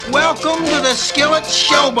Welcome to the Skillet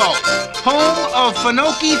Showboat, home of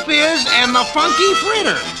Finoki Fizz and the Funky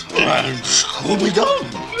Fritter. And Scooby-Doo.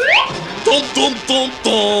 Dum dum dum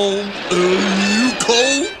dum. You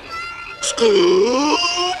call Scooby-Doo.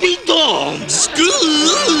 Scooby-Doo.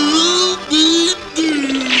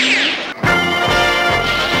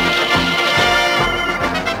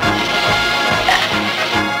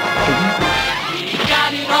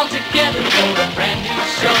 Together for a brand new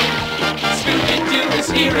show. Scooby-Doo is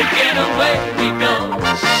here again, away we go.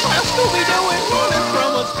 Scooby-Doo is running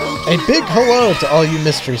from a spooky. A big hello to all you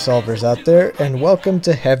mystery solvers out there, and welcome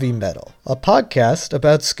to Heavy Metal, a podcast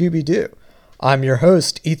about Scooby-Doo. I'm your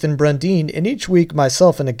host, Ethan Brundine, and each week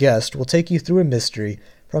myself and a guest will take you through a mystery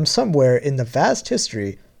from somewhere in the vast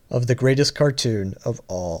history of the greatest cartoon of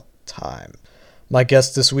all time. My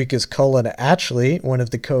guest this week is Cullen Atchley, one of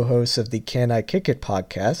the co-hosts of the Can I Kick It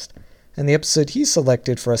podcast, and the episode he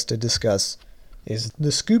selected for us to discuss is The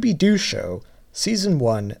Scooby-Doo Show, Season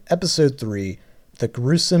 1, Episode 3, The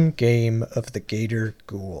Gruesome Game of the Gator,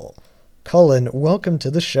 Ghoul. Cullen, welcome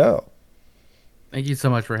to the show. Thank you so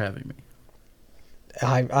much for having me.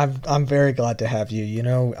 I'm very glad to have you. You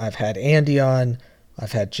know, I've had Andy on,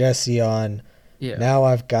 I've had Jesse on, Now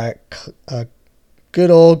I've got good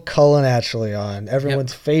old Cullen Atchley on,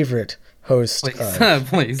 everyone's favorite host.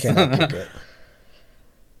 Please. Can I Kick It?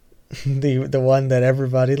 The one that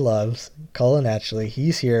everybody loves, Cullen Atchley.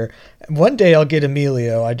 He's here. One day I'll get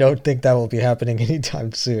Emilio. I don't think that will be happening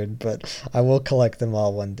anytime soon, but I will collect them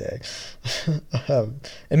all one day.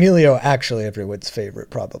 Emilio, actually everyone's favorite,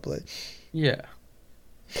 probably. Yeah.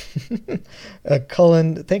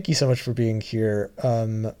 Cullen, thank you so much for being here.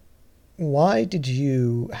 Why did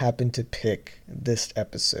you happen to pick this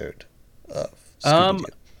episode of Scooby-Doo?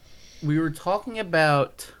 We were talking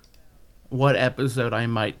about what episode I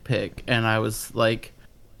might pick, and I was like,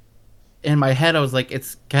 in my head, I was like,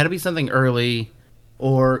 it's got to be something early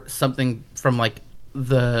or something from like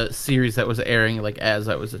the series that was airing like as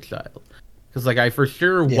I was a child, because like I for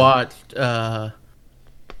sure watched a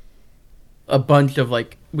bunch of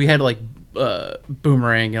like we had like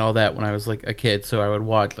Boomerang and all that when I was like a kid, so I would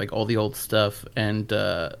watch like all the old stuff and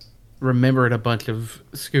remembered a bunch of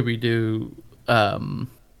Scooby-Doo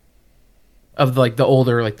of like the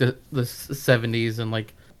older like the 70s and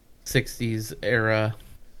like 60s era,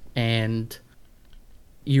 and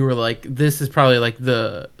you were like, this is probably like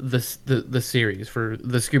the series for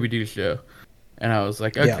the Scooby-Doo show, and I was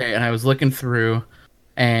like, okay. And I was looking through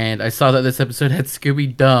and I saw that this episode had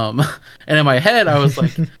Scooby-Dum, and in my head I was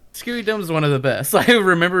like, Scooby-Dum is one of the best. I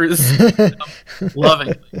remember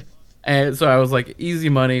lovingly. And so I was like, easy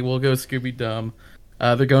money, we'll go Scooby-Dum.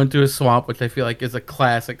 They're going to a swamp, which I feel like is a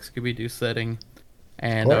classic Scooby-Doo setting.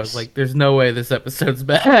 And I was like, there's no way this episode's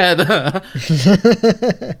bad.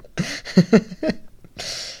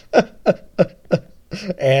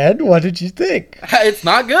 And what did you think? It's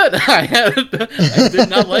not good. I did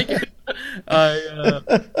not like it.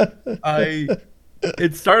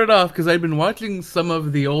 It started off because I'd been watching some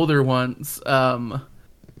of the older ones. What's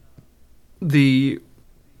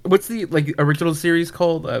the like original series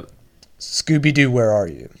called? Scooby-Doo, Where Are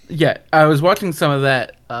You? Yeah, I was watching some of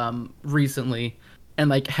that recently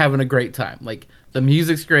and like having a great time. Like the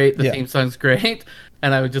music's great, the theme song's great,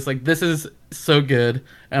 and I was just like, this is so good,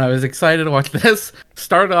 and I was excited to watch this.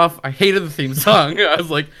 Started off, I hated the theme song. I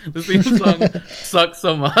was like, this theme song sucks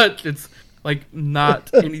so much. It's like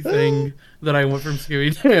not anything that I want from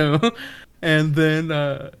Scooby-Doo. And then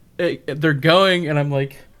they're going, and I'm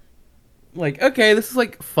like, okay, this is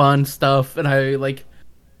like fun stuff, and I like.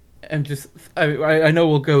 I'm just, I know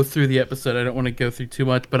we'll go through the episode. I don't want to go through too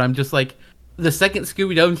much, but I'm just like, the second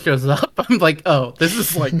Scooby-Doo shows up, I'm like, oh, this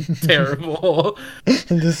is like terrible.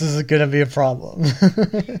 This is gonna be a problem.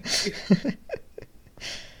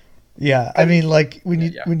 Yeah, I mean, like when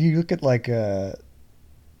you look at like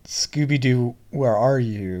Scooby-Doo, Where Are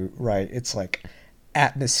You? Right, it's like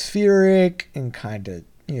atmospheric and kind of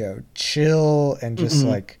chill and just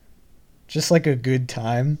like a good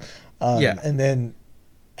time. And then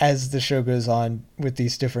as the show goes on with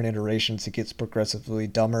these different iterations, it gets progressively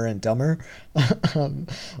dumber and dumber.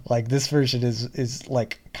 Like this version is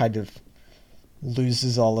like kind of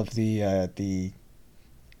loses all of the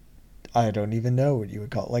I don't even know what you would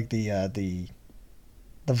call it, like the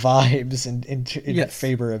vibes in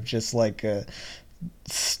favor of just like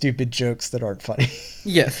stupid jokes that aren't funny.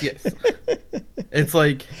 Yes. It's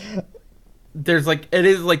like there's like, it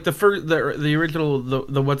is like the original,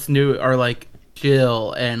 the what's new are like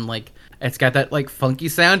chill and like it's got that like funky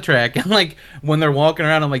soundtrack, and like when they're walking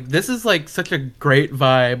around, I'm like, this is like such a great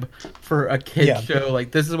vibe for a kid show.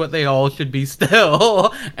 Like this is what they all should be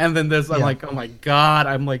still. And then this, I'm like, oh my god,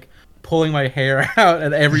 I'm like pulling my hair out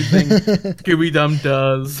at everything Scooby-Dum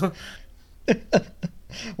does.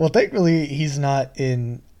 Well, thankfully, he's not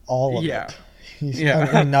in all of it. I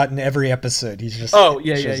mean, not in every episode. He's just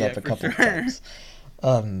shows up a couple of times.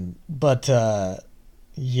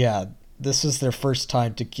 This is their first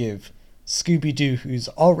time to give Scooby-Doo, who's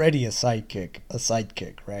already a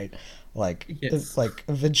sidekick, right? Like, like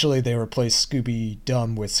eventually they replace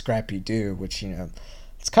Scooby-Dum with Scrappy-Doo, which,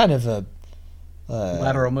 it's kind of a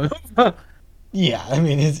lateral move. Yeah, I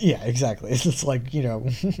mean, exactly. It's like,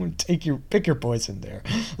 pick your poison there.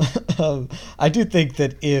 I do think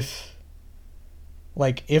that if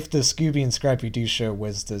the Scooby and Scrappy-Doo show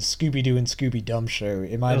was the Scooby-Doo and Scooby-Dum show,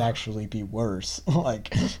 it might actually be worse.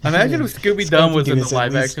 Like, imagine if Scooby-Dum was in the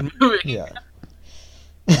live-action movie. Yeah.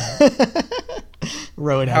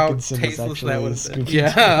 Rowan Atkinson is actually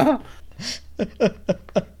Scooby-Doo.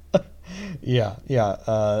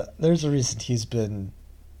 Yeah. There's a reason he's been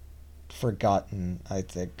forgotten, I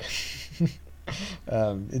think.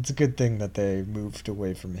 It's a good thing that they moved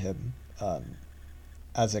away from him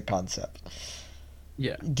as a concept.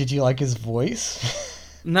 Yeah. Did you like his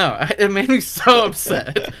voice? No, it made me so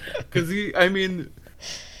upset because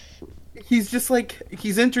he's just like,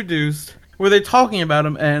 he's introduced where they're talking about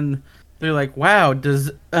him and they're like, wow,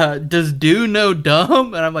 does Do know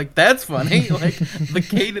dumb? And I'm like, that's funny. Like the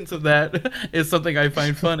cadence of that is something I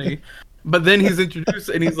find funny. But then he's introduced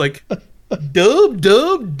and he's like, dub,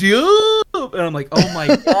 and I'm like, oh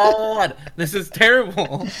my god, this is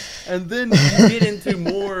terrible. And then you get into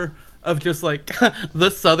more of just like the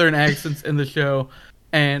southern accents in the show,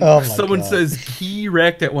 and someone says key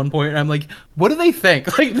wrecked at one point, and I'm like, what do they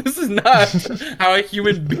think? Like, this is not how a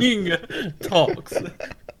human being talks.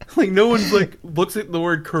 Like, no one's like looks at the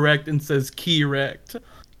word correct and says key wrecked.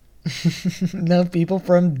 No, people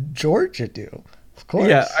from Georgia do, of course.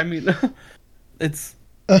 Yeah, I mean, it's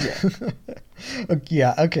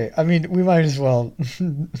yeah, okay. I mean, we might as well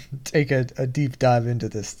take a deep dive into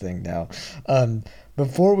this thing now.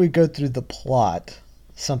 Before we go through the plot,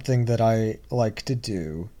 something that I like to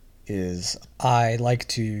do is I like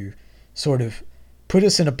to sort of put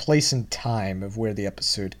us in a place and time of where the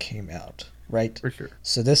episode came out, right? For sure.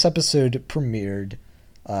 So this episode premiered,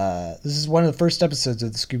 this is one of the first episodes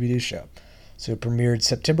of the Scooby-Doo show. So it premiered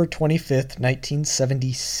September 25th,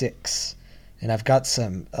 1976. And I've got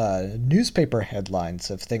some newspaper headlines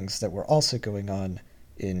of things that were also going on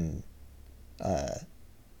in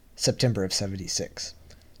September of 76.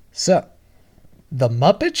 So, The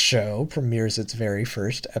Muppet Show premieres its very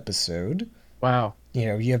first episode. Wow.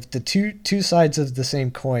 You have the two sides of the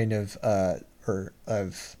same coin of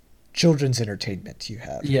children's entertainment. You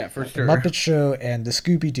have for sure. The Muppet Show and the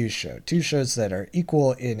Scooby-Doo Show, two shows that are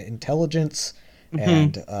equal in intelligence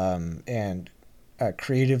and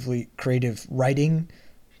creative writing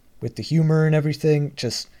with the humor and everything.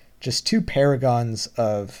 Just two paragons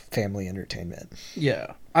of family entertainment.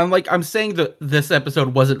 Yeah. I'm saying that this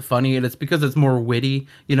episode wasn't funny, and it's because it's more witty.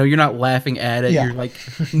 You're not laughing at it. Yeah. You're like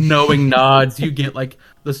knowing nods. You get like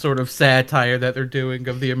the sort of satire that they're doing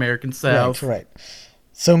of the American South. Right.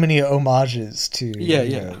 So many homages to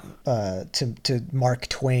to Mark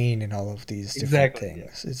Twain and all of these different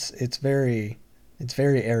things. Yeah. It's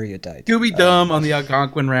very erudite. Scooby-Dum on the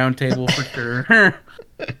Algonquin Round Table for sure.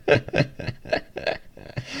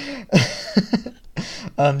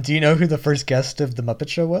 Do you know who the first guest of the Muppet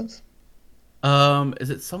Show was?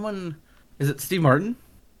 Is it Steve Martin?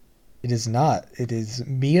 It is not. It is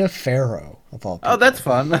Mia Farrow of all people. Oh, that's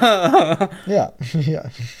fun. Yeah.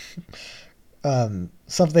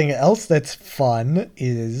 Something else that's fun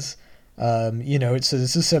is, so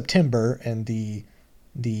this is September and the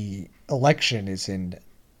election is in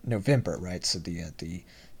November, right? So the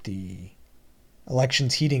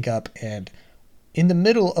election's heating up, and in the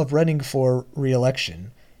middle of running for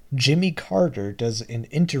re-election, Jimmy Carter does an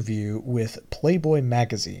interview with Playboy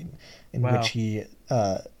magazine in which he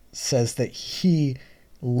says that he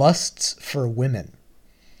lusts for women.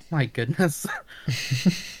 My goodness.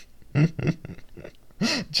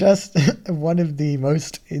 Just one of the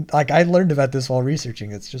most, I learned about this while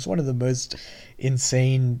researching. It's just one of the most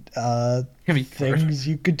insane things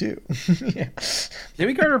you could do. Yeah.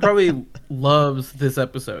 Jimmy Carter probably loves this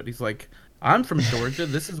episode. He's like, I'm from Georgia.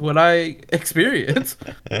 This is what I experienced.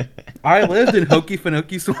 I lived in Hokey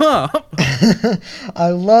Finoki Swamp. I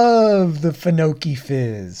love the Finoki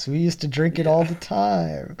Fizz. We used to drink it all the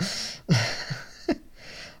time.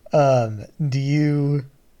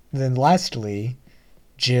 Then lastly,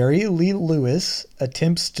 Jerry Lee Lewis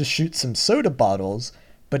attempts to shoot some soda bottles,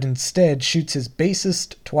 but instead shoots his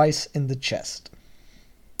bassist twice in the chest.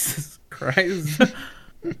 Jesus Christ.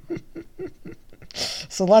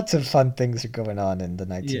 So lots of fun things are going on in the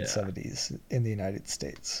 1970s in the United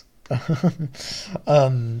States.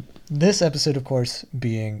 This episode, of course,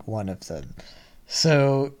 being one of them.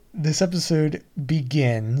 So this episode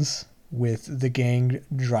begins with the gang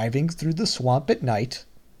driving through the swamp at night.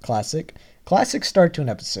 Classic start to an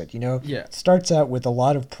episode, It starts out with a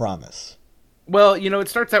lot of promise. Well, it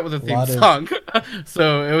starts out with a theme song.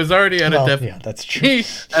 So it was already at a definite. Yeah, that's true.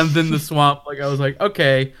 And then the swamp, I was like,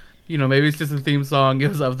 okay, maybe it's just a theme song. It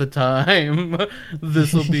was of the time.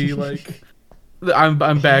 This will be like, I'm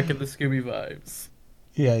back in the Scooby vibes.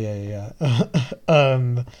 Yeah.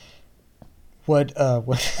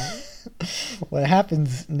 What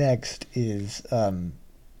happens next is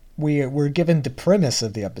we're given the premise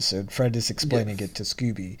of the episode. Fred is explaining it to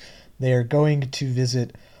Scooby. They are going to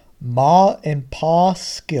visit Ma and Pa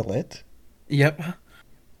Skillet. Yep.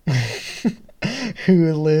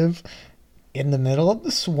 Who live in the middle of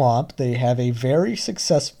the swamp. They have a very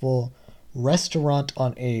successful restaurant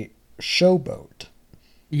on a showboat.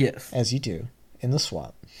 Yes. As you do in the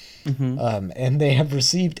swamp. Mm-hmm. And they have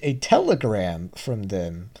received a telegram from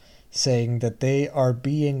them saying that they are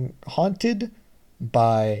being haunted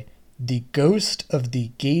by the ghost of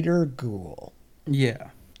the Gator Ghoul.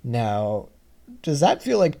 Yeah. Now, does that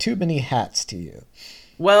feel like too many hats to you?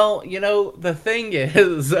 Well, the thing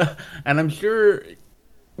is, and I'm sure,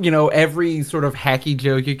 every sort of hacky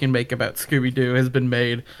joke you can make about Scooby-Doo has been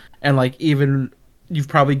made, and even you've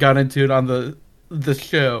probably got into it on the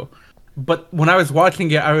show. But when I was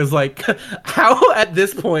watching it, I was like, how at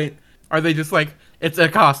this point are they just like, it's a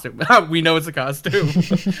costume. We know it's a costume.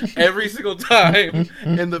 Every single time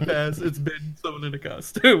in the past, it's been someone in a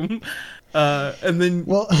costume. And then...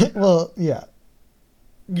 Well, yeah.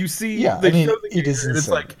 You see, show the Gator, it's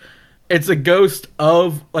like, it's a ghost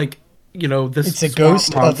of, this It's a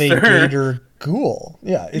ghost monster. Of a Gator Ghoul.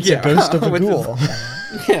 Yeah, it's a ghost of a ghoul.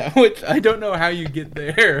 Which I don't know how you get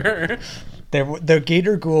there. The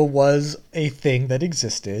Gator Ghoul was a thing that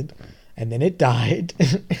existed, and then it died,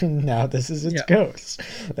 and now this is its ghost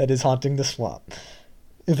that is haunting the swamp.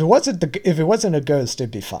 If it wasn't a ghost,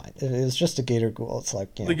 it'd be fine. If it was just a Gator Ghoul, it's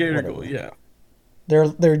like, the Gator whatever. Ghoul, yeah.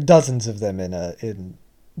 There are dozens of them in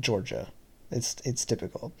Georgia. It's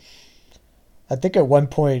typical. I think at one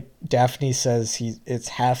point Daphne says it's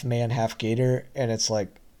half man, half gator, and it's like,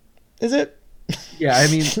 is it? Yeah, I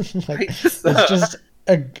mean, it's just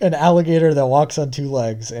an alligator that walks on two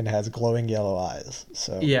legs and has glowing yellow eyes.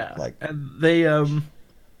 So and they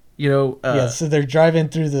so they're driving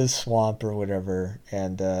through the swamp or whatever,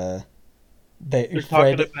 and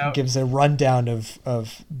Fred gives a rundown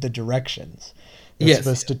of the directions. They're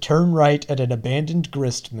supposed to turn right at an abandoned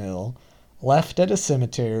grist mill, left at a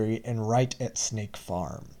cemetery, and right at Snake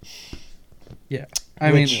Farm. Yeah.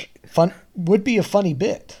 Would be a funny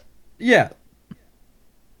bit. Yeah.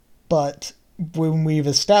 But when we've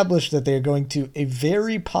established that they're going to a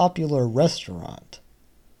very popular restaurant,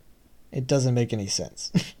 it doesn't make any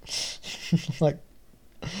sense.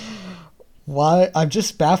 Why? I'm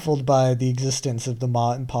just baffled by the existence of the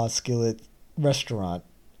Ma and Pa Skillet restaurant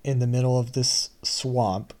in the middle of this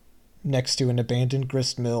swamp next to an abandoned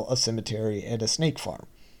grist mill, a cemetery, and a snake farm.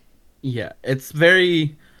 Yeah, it's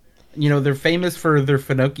very, they're famous for their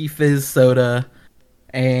Finoki Fizz soda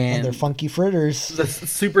and their funky fritters. The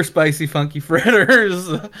super spicy funky fritters.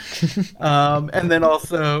 And then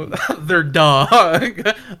also their dog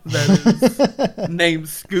that is named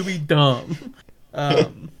Scooby Dumb.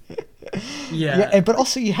 But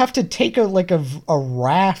also you have to take a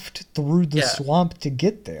raft through the swamp to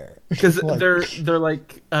get there because they're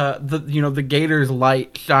like the gator's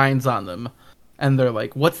light shines on them, and they're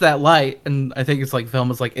like, "What's that light?" And I think it's like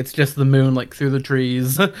Velma's like, "It's just the moon, like through the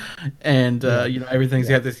trees," and everything's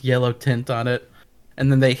got this yellow tint on it.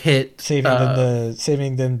 And then they hit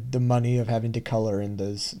saving them the money of having to color in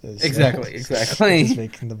those exactly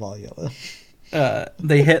making the ball yellow.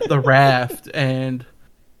 They hit the raft and.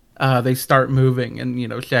 They start moving, and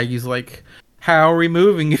Shaggy's like, "How are we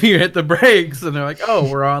moving if you hit the brakes?" And they're like, "Oh,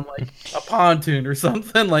 we're on like a pontoon or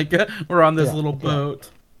something. Like we're on this little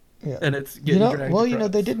boat, and it's getting dragged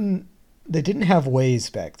across." they didn't have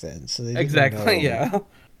Waze back then, so they didn't know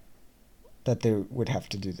that they would have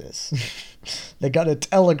to do this. They got a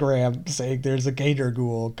telegram saying there's a Gator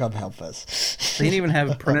Ghoul, come help us. They didn't even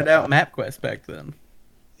have printed out MapQuest back then.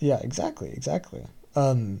 Yeah, exactly.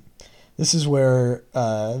 This is where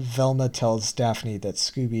Velma tells Daphne that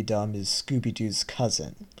Scooby-Dum is Scooby-Doo's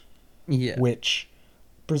cousin. Yeah. Which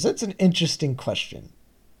presents an interesting question.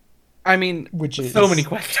 I mean, which is so many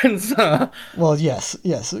questions. Well, yes.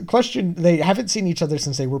 Question: they haven't seen each other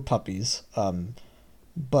since they were puppies.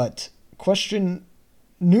 But question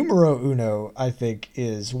numero uno, I think,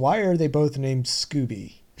 is why are they both named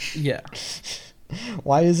Scooby? Yeah.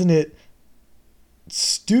 Why isn't it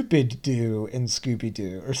Stupid Doo in Scooby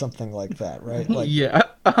Doo or something like that, right? Like, Yeah.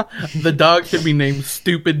 The dog should be named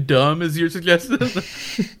Stupid Dumb, is your suggestion?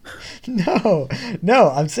 no,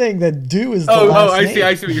 I'm saying that Doo is the last I name.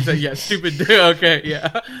 see what you're saying. Yeah, Stupid Doo. Okay,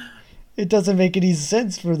 yeah. It doesn't make any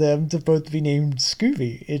sense for them to both be named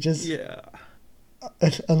Scooby. It just, Yeah.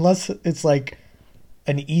 unless it's like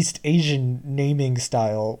an East Asian naming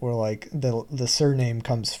style where like the surname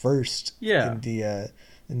comes first Yeah.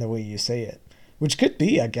 in the way you say it, which could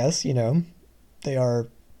be, I guess, they are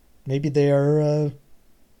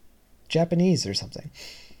Japanese or something.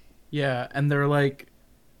 Yeah, and they're like,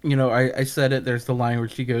 I said it, there's the line where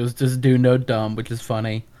she goes, just do no dumb, which is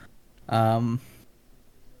funny. And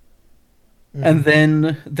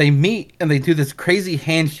then they meet and they do this crazy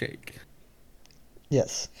handshake.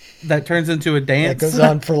 Yes. That turns into a dance. That goes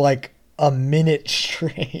on for like a minute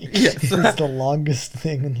straight. Yes. It's the longest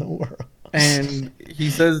thing in the world. And he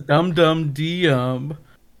says dum dum dum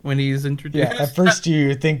when he's introduced. Yeah, at first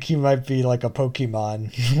you think he might be like a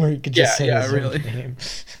Pokemon where you could just say his own name.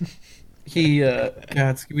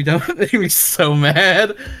 God, Scooby-Doo made me so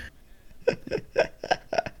mad.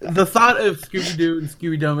 The thought of Scooby-Doo and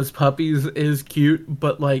Scooby-Doo as puppies is cute,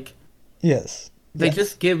 but like, yes, they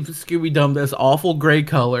just give Scooby-Doo this awful gray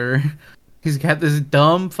color. He's got this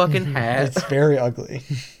dumb fucking hat. It's very ugly.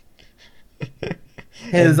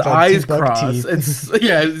 His eyes cross.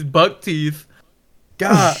 His buck teeth.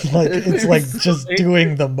 God, it's like just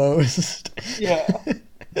doing the most. Yeah.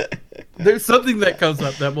 There's something that comes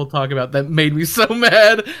up that we'll talk about that made me so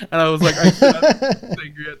mad, and I was like, I should not be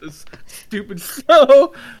angry at this stupid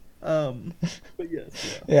show. But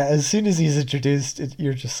yes, yeah. As soon as he's introduced,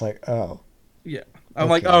 you're just like, oh. Yeah, I'm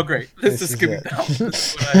like, oh great, this is Scooby-Doo.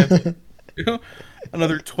 This is what I have to do.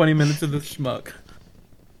 Another 20 minutes of this schmuck.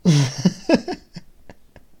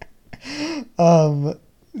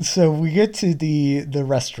 So we get to the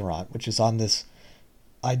restaurant, which is on this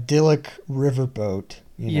idyllic riverboat,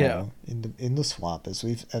 in the swamp, as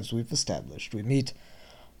we've established. We meet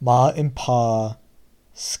Ma and Pa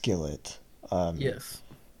Skillet. Yes.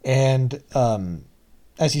 And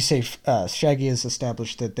as you say, Shaggy has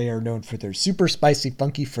established that they are known for their super spicy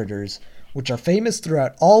funky fritters, which are famous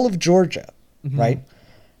throughout all of Georgia, right?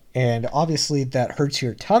 And obviously that hurts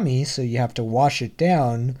your tummy, so you have to wash it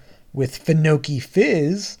down with Finoki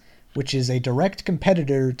Fizz, which is a direct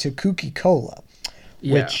competitor to Coca-Cola,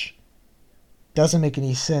 which doesn't make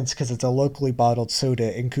any sense because it's a locally bottled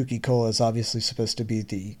soda, and Coca-Cola is obviously supposed to be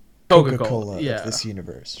the Coca-Cola of this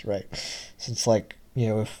universe, right? So it's like,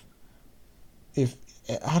 if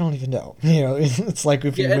I don't even know, it's like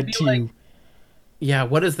if you went to... Like,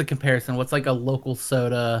 what is the comparison? What's like a local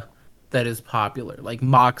soda that is popular? Like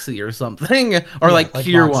Moxie or something? Or like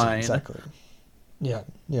Pure Moxie, Wine. Exactly. Yeah.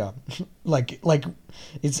 like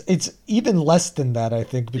it's even less than that, I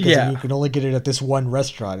think, because you can only get it at this one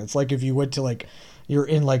restaurant. It's like if you went to like, you're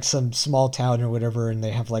in like some small town or whatever, and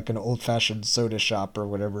they have like an old-fashioned soda shop or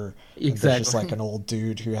whatever. Exactly. There's just like an old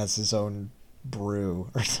dude who has his own brew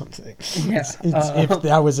or something. Yeah. If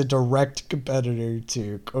that was a direct competitor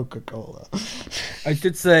to Coca-Cola. I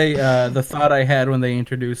should say the thought I had when they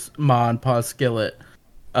introduced Ma and Pa Skillet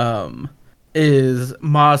is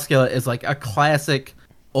Ma Skillet is like a classic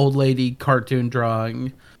old lady cartoon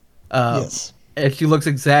drawing. Yes. And she looks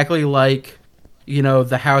exactly like,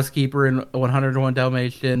 the housekeeper in 101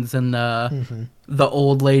 Dalmatians and the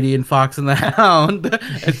old lady in Fox and the Hound.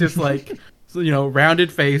 It's just like,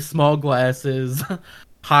 rounded face, small glasses,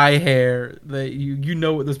 high hair. That you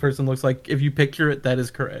know what this person looks like. If you picture it, that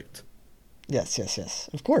is correct. Yes.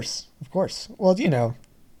 Of course. Well,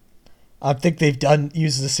 I think they've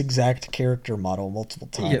used this exact character model multiple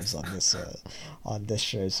times on this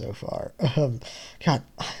show so far. God,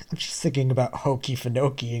 I'm just thinking about Hokey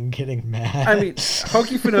Finoki and getting mad. I mean,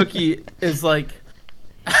 Hokey Finoki is like,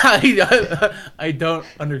 I don't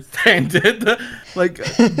understand it. Like,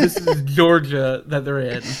 this is Georgia that they're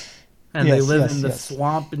in, and they live in the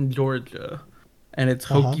swamp in Georgia, and it's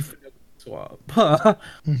Hokey Finoki Swamp.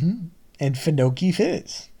 And Finoki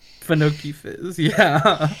Fizz. Finoki Fizz,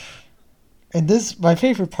 yeah. And my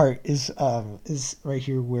favorite part is right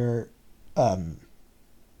here where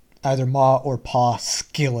either Ma or Pa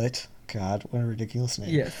Skillet, God, what a ridiculous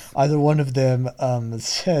name. Yes. Either one of them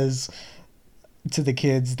says to the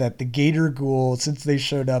kids that the Gator Ghoul, since they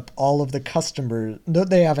showed up, all of the customers,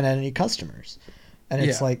 they haven't had any customers. And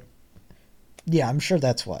it's like, Yeah, I'm sure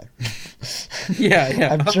that's why. Yeah.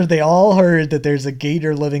 I'm sure they all heard that there's a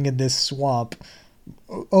gator living in this swamp.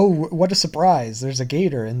 Oh, what a surprise. There's a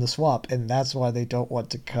gator in the swamp, and that's why they don't want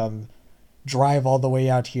to come drive all the way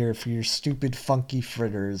out here for your stupid funky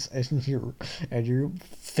fritters and your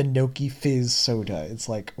Finoki fizz soda. It's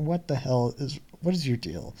like, what is your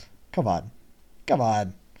deal? Come on.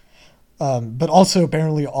 But also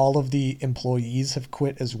apparently all of the employees have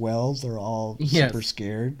quit as well. They're all super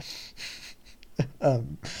scared.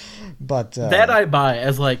 But that I buy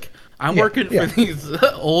as like, I'm working for these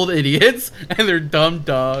old idiots and their dumb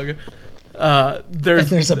dog.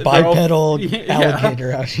 There's a bipedal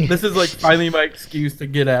alligator out here. This is like finally my excuse to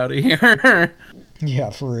get out of here. Yeah,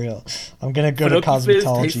 for real. I'm gonna go to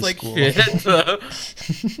cosmetology school.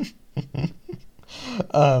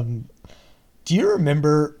 Like do you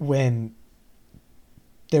remember when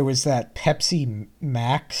there was that Pepsi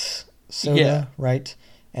Max soda, right?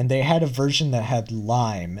 And they had a version that had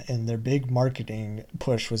lime, and their big marketing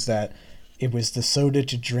push was that it was the soda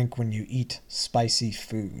to drink when you eat spicy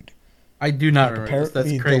food. I do not remember this.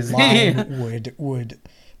 That's crazy. The lime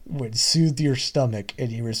would soothe your stomach, and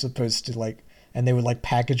you were supposed to like, and they would like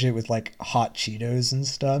package it with like hot Cheetos and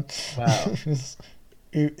stuff. Wow.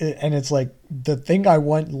 And it's like the thing I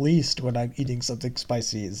want least when I'm eating something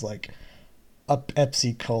spicy is like a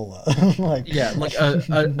Pepsi Cola. Like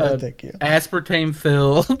a no, thank you. Aspartame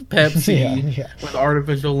filled Pepsi with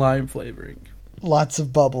artificial lime flavoring. Lots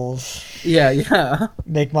of bubbles. Yeah.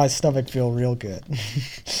 Make my stomach feel real good.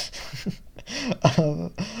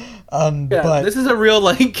 But this is a real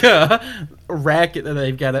like racket that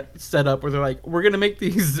they've got it set up where they're like, we're gonna make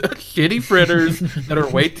these shitty fritters that are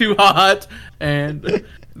way too hot, and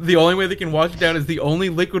the only way they can wash it down is the only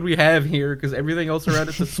liquid we have here because everything else around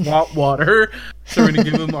us is swamp water. So we're gonna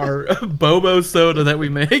give them our Bobo soda that we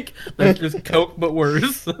make. That's just Coke but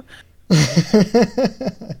worse.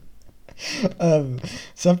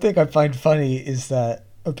 Something I find funny is that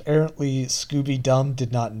apparently Scooby-Dum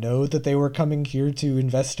did not know that they were coming here to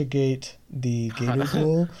investigate the Gator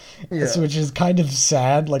Ghoul, which is kind of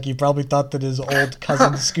sad. Like, he probably thought that his old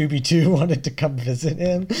cousin Scooby-Doo wanted to come visit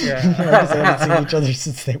him. Yeah. Because they hadn't seen each other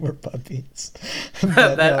since they were puppies.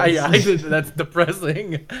 That's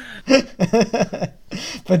depressing.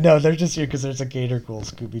 But no, they're just here because there's a Gator Ghoul,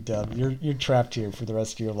 Scooby-Dum. You're trapped here for the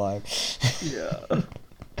rest of your life. Yeah.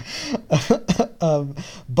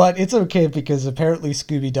 But it's okay because apparently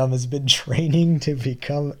Scooby-Dum has been training to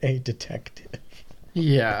become a detective.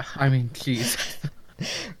 Yeah, I mean, jeez.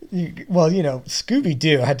 Well,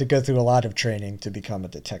 Scooby-Doo had to go through a lot of training to become a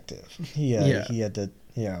detective. He had to,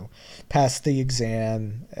 pass the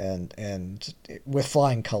exam and with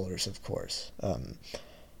flying colors, of course.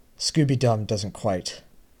 Scooby-Dum doesn't quite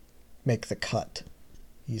make the cut.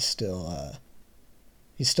 He still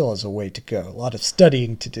has a way to go. A lot of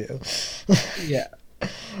studying to do. Yeah.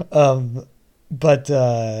 Oh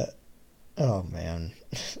man.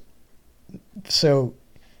 So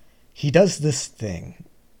he does this thing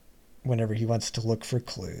whenever he wants to look for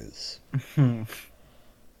clues.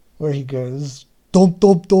 Where he goes dum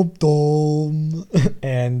dum dum dum,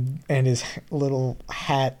 and his little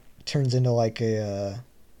hat turns into like a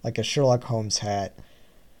Sherlock Holmes hat,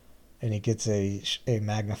 and he gets a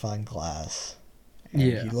magnifying glass. And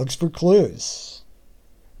he looks for clues.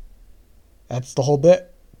 That's the whole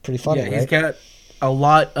bit. Pretty funny, right? He's got a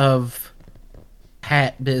lot of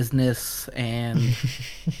hat business, and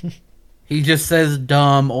he just says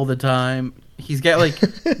dumb all the time. He's got, like,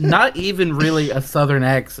 not even really a southern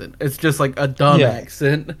accent. It's just, like, a dumb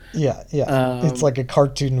accent. Yeah. It's like a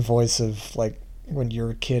cartoon voice of, like, when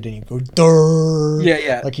you're a kid and you go, durr.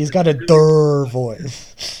 Yeah. Like, he's got a durr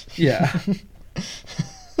voice. Yeah.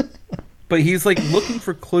 But he's, like, looking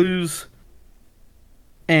for clues,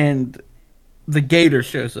 and the gator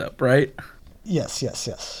shows up, right? Yes.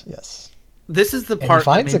 This is the part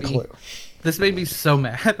and he finds a clue. This made me so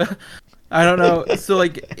mad. I don't know. So,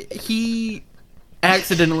 like, he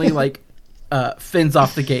accidentally, like, fends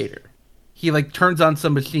off the gator. He, like, turns on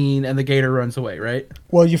some machine, and the gator runs away, right?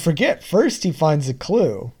 Well, you forget. First, he finds a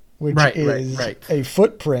clue, which is a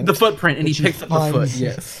footprint. The footprint, and he picks up the foot,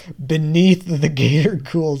 yes. Beneath the Gator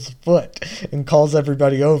Ghoul's foot and calls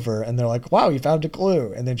everybody over, and they're like, wow, he found a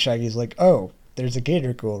clue. And then Shaggy's like, oh, there's a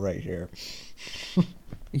Gator Ghoul right here.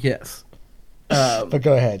 Yes. But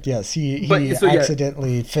go ahead. Yes, he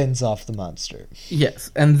accidentally fends off the monster.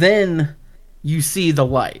 Yes, and then you see the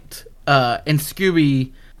light. And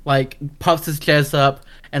Scooby, like, puffs his chest up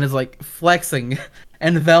and is, like, flexing.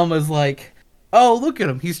 And Velma's like, oh, look at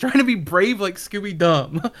him. He's trying to be brave like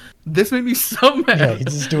Scooby-Dum. This made me so mad. Yeah,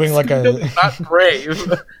 he's just doing like a... Scooby-Dum is not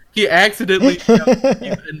brave. He accidentally,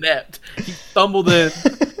 he's inept. He stumbled in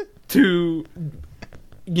to,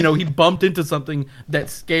 he bumped into something that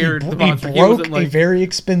scared the monster. He broke a very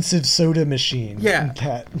expensive soda machine. Yeah.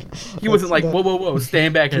 He wasn't like, whoa,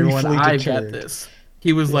 stand back, everyone. I've got this.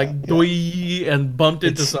 He was doy, and bumped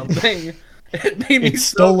into something. It made me it's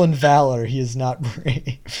stolen valor. He is not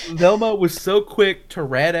brave. Velma was so quick to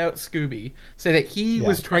rat out Scooby, say that he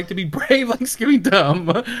was trying to be brave like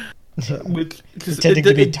Scooby-Dum. Pretending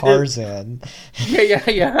to be Tarzan.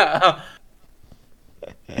 Yeah.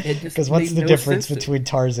 Because what's the difference between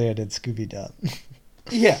Tarzan and Scooby-Dum?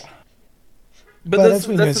 Yeah. But that's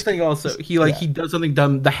the thing also. He does something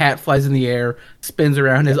dumb, the hat flies in the air, spins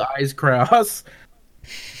around, his eyes cross.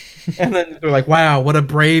 And then they're like, wow, what a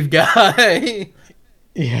brave guy.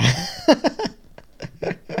 Yeah.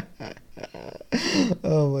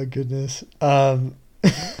 Oh my goodness. But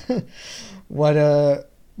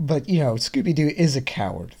Scooby-Doo is a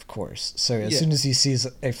coward, of course. So as soon as he sees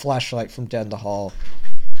a flashlight from down the hall,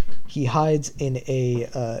 he hides in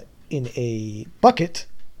a bucket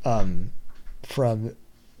from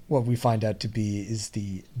what we find out to be is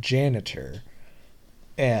the janitor.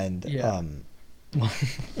 And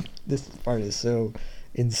this part is so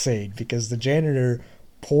insane because the janitor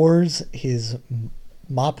pours his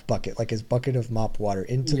mop bucket, like his bucket of mop water,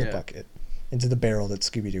 into the bucket, into the barrel that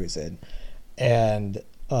Scooby-Doo is in, and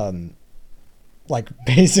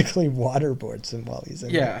basically waterboards him while he's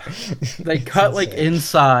in there. They cut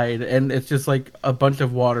inside, and it's just like a bunch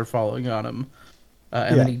of water falling on him,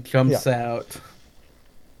 and then he jumps out.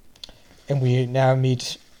 And we now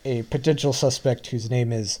meet a potential suspect whose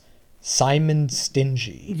name is Simon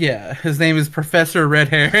Stingy. Yeah, his name is Professor Red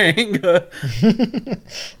Herring.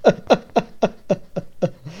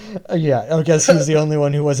 I guess he's the only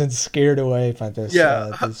one who wasn't scared away by this.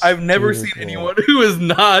 This I've never seen anyone who is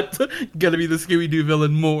not gonna be the Scooby-Doo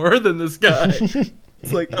villain more than this guy.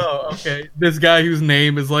 It's like, oh, okay, this guy whose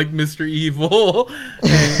name is like Mr. Evil,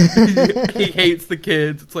 and he hates the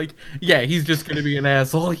kids. It's like, yeah, he's just gonna be an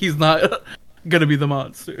asshole. He's not gonna be the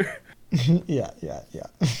monster. Yeah.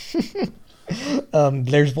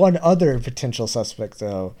 There's one other potential suspect,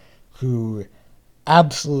 though, who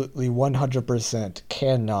absolutely 100%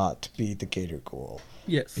 cannot be the Gator Ghoul.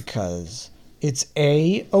 Yes. Because it's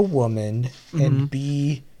A, a woman, and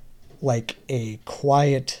B, like a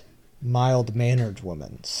quiet, mild-mannered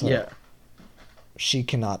woman. So she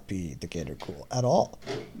cannot be the Gator Ghoul at all.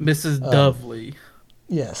 Mrs. Dovely.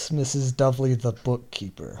 Yes, Mrs. Dovely, the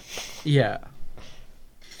bookkeeper. Yeah.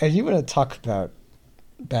 And you want to talk about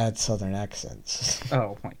bad Southern accents.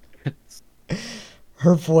 Oh my goodness.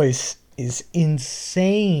 Her voice is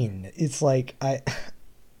insane. It's like I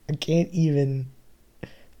can't even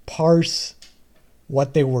parse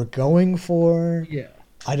what they were going for. Yeah.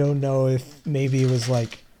 I don't know if maybe it was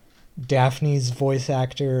like Daphne's voice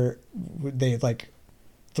actor, they like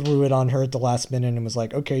threw it on her at the last minute and was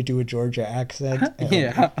like, okay, do a Georgia accent.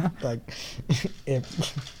 And like it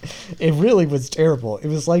really was terrible. It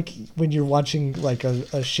was like when you're watching like a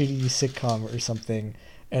shitty sitcom or something,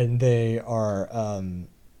 and they are and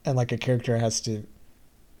like a character has to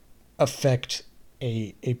affect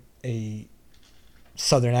a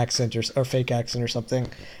Southern accent or fake accent or something,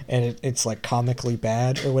 and it's like comically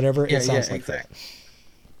bad or whatever. It sounds like that.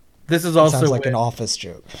 This is also sounds like an Office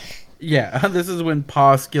joke. Yeah, this is when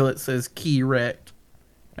Pa Skillet says key wrecked.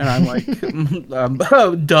 And I'm like, I'm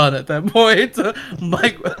done at that point.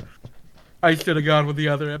 Like, I should have gone with the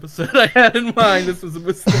other episode I had in mind. This was a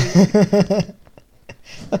mistake.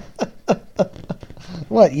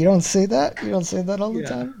 What, you don't say that? You don't say that all the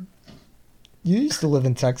time? You used to live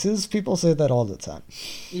in Texas. People say that all the time.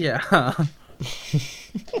 Yeah.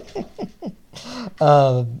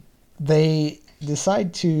 They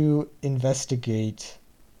decide to investigate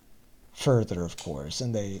further, of course,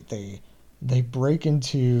 and they break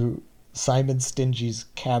into Simon Stingy's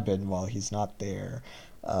cabin while he's not there,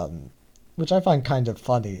 which I find kind of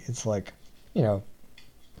funny. It's like,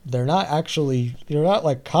 they're not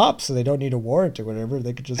like cops, so they don't need a warrant or whatever.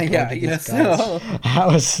 They could just go to this guy's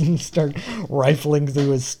house and start rifling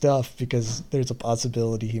through his stuff because there's a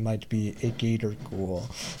possibility he might be a Gator Ghoul.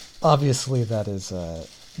 Obviously, that is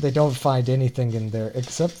they don't find anything in there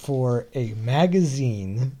except for a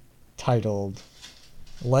magazine titled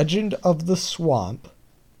Legend of the Swamp,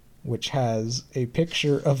 which has a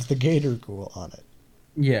picture of the Gator Ghoul on it.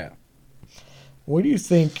 Yeah. What do you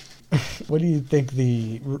think? What do you think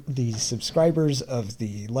the subscribers of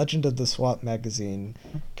the Legend of the Swamp magazine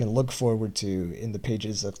can look forward to in the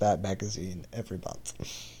pages of that magazine every month?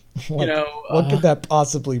 What, know, what could that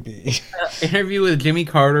possibly be? interview with Jimmy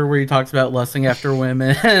Carter where he talks about lusting after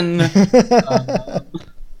women.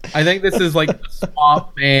 I think this is like the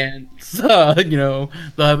swamp man's, a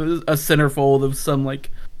centerfold of some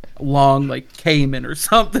like long like caiman or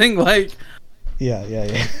something like.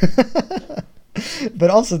 Yeah. But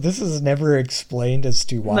also, this is never explained as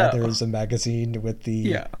to why there is a magazine with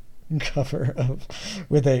the cover of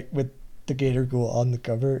with the Gator Ghoul on the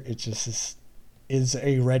cover. It just is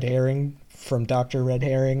a red herring from Dr. Red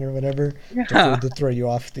Herring or whatever to throw you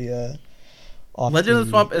off the Legend of the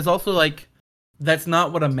Swamp is also like, that's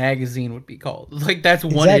not what a magazine would be called. Like, that's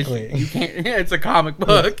one issue. You can't. It's a comic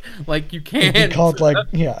book. Like, you can't. It'd be called like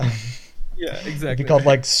Yeah, exactly. It'd be called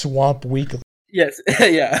like Swamp Weekly. Yes.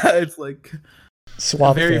 Yeah. It's like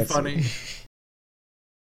Swamp very Fancy. funny.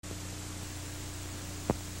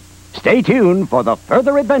 Stay tuned for the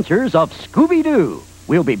further adventures of Scooby-Doo.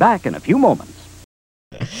 We'll be back in a few moments.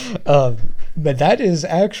 But that is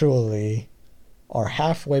actually our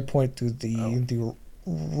halfway point through the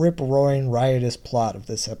rip-roaring, riotous plot of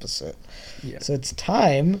this episode. Yeah. So it's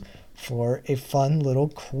time for a fun little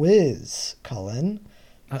quiz, Cullen.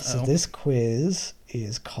 So this quiz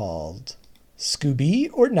is called Scooby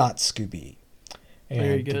or Not Scooby. And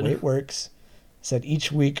Very good. the way it works is that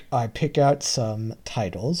each week I pick out some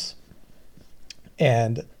titles,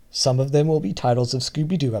 and some of them will be titles of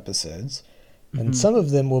Scooby-Doo episodes, and some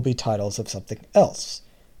of them will be titles of something else.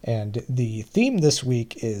 And the theme this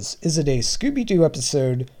week is it a Scooby-Doo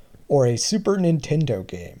episode or a Super Nintendo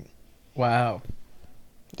game? Wow.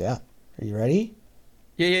 Yeah. Are you ready?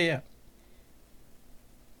 Yeah.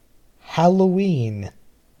 Halloween.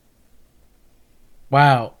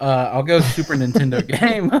 Wow. I'll go Super Nintendo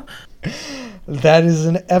game. That is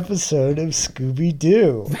an episode of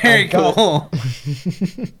Scooby-Doo. Very cool.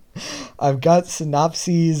 I've got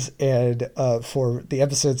synopses and for the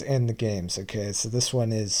episodes and the games. Okay, so this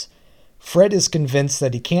one is: Fred is convinced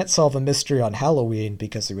that he can't solve a mystery on Halloween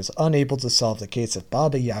because he was unable to solve the case of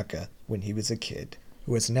Baba Yaga when he was a kid,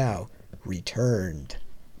 who is now returned.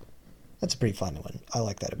 That's a pretty fun one. I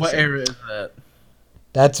like that episode. What era is that?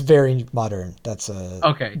 That's very modern. That's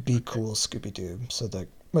Be Cool Scooby-Doo. So the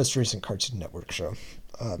most recent Cartoon Network show.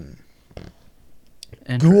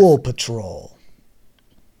 Ghoul Patrol.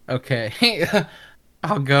 Okay.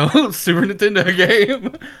 I'll go Super Nintendo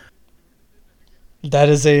game. That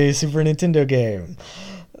is a Super Nintendo game.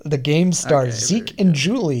 The game stars Okay, Zeke and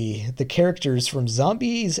Julie, the characters from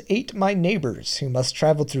Zombies Ate My Neighbors, who must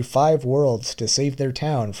travel through 5 worlds to save their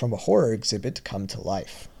town from a horror exhibit come to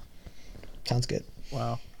life. Sounds good.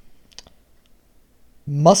 Wow.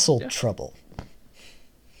 Muscle Trouble.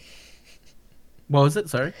 What was it?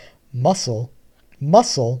 Sorry. Muscle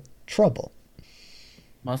Trouble.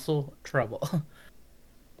 Muscle Trouble.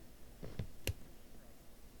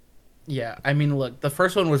 Yeah, I mean, look, the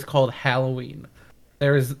first one was called Halloween.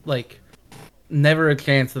 There is, like, never a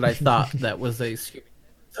chance that I thought that was a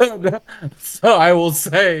Scooby. So I will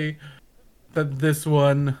say that this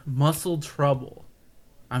one, Muscle Trouble.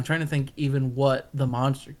 I'm trying to think even what the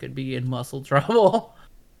monster could be in Muscle Trouble.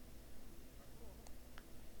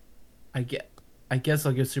 I guess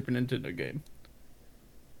I'll go Super Nintendo game.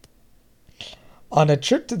 On a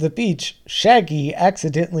trip to the beach, Shaggy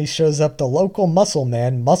accidentally shows up the local muscle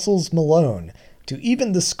man, Muscles Malone. To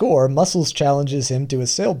even the score, Muscles challenges him to a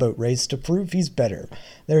sailboat race to prove he's better.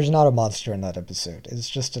 There's not a monster in that episode. It's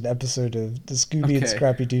just an episode of the Scooby and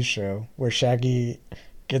Scrappy-Doo show where Shaggy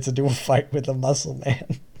gets into a fight with a muscle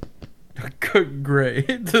man. Great.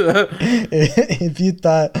 If you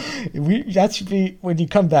thought that should be when you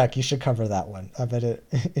come back, you should cover that one. I bet it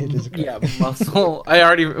is great. Yeah, Muscle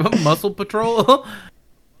Patrol.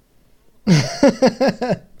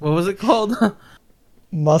 What was it called?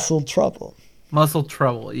 Muscle Trouble. Muscle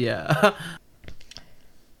Trouble. Yeah.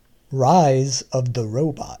 Rise of the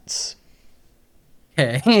Robots.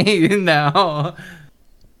 Okay, now.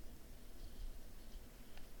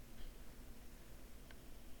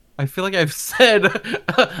 I feel like I've said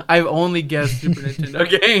I've only guessed Super Nintendo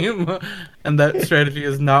game, and that strategy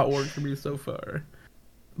has not worked for me so far.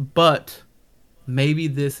 But maybe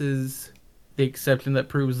this is the exception that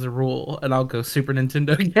proves the rule, and I'll go Super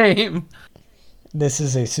Nintendo game. This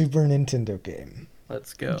is a Super Nintendo game.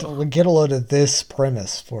 Let's go. We'll get a load of this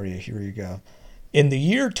premise for you. Here you go. In the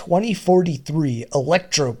year 2043,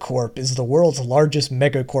 ElectroCorp is the world's largest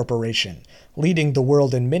megacorporation, leading the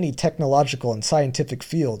world in many technological and scientific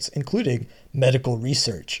fields, including medical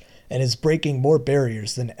research, and is breaking more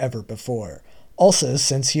barriers than ever before. Also,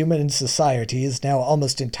 since human society is now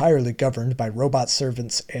almost entirely governed by robot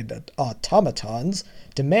servants and automatons,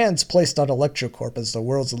 demands placed on Electrocorp as the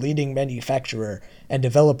world's leading manufacturer and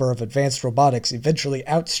developer of advanced robotics eventually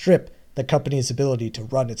outstrip the company's ability to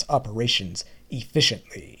run its operations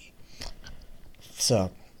efficiently. So,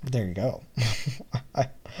 there you go. I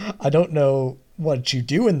don't know what you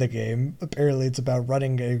do in the game. Apparently it's about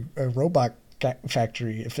running a robot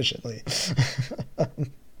factory efficiently.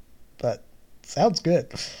 But sounds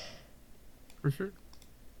good. For sure.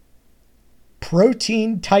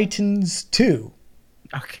 Protein Titans 2.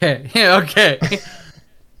 Okay. Yeah, okay.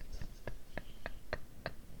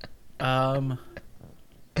 I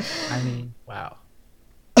mean, wow.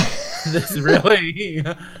 This really...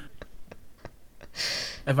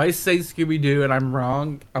 If I say Scooby-Doo and I'm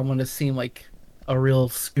wrong, I want to seem like a real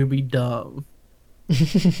Scooby-Dumb.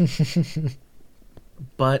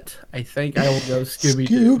 But I think I will go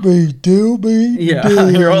Scooby-Doo. Scooby-Dooby. Yeah,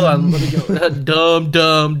 here, hold on. Let me go.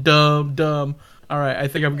 Dumb. All right, I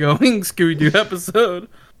think I'm going Scooby-Doo episode.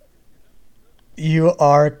 You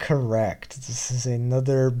are correct. This is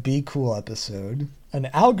another Be Cool episode. An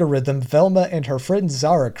algorithm Velma and her friend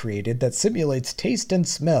Zara created that simulates taste and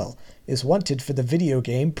smell is wanted for the video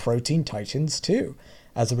game Protein Titans 2.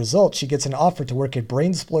 As a result, she gets an offer to work at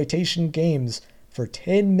Brainsploitation Games for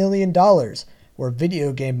 $10 million, where a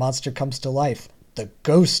video game monster comes to life, the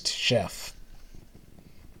Ghost Chef.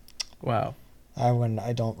 Wow.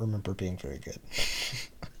 I don't remember being very good.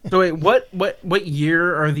 So wait, what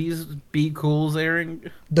year are these Be Cools airing?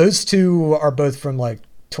 Those two are both from like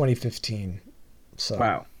 2015. So,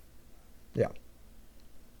 wow. Yeah.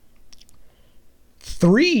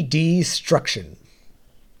 3Destruction.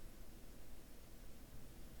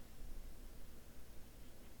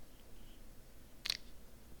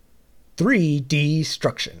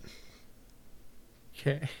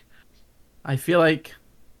 Okay. I feel like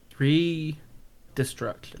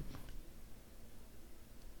 3Destruction.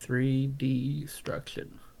 3Destruction.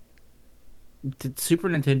 Did Super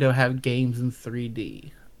Nintendo have games in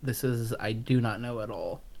 3D? This is, I do not know at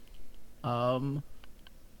all. I'll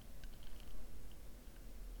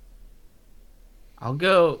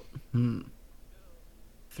go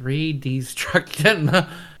 3Destruction.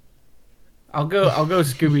 I'll go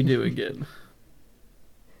Scooby-Doo again.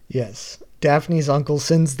 Yes. Daphne's uncle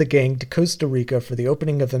sends the gang to Costa Rica for the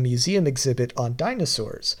opening of a museum exhibit on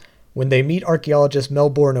dinosaurs. When they meet archaeologist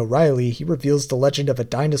Melbourne O'Reilly, he reveals the legend of a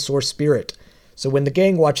dinosaur spirit. So when the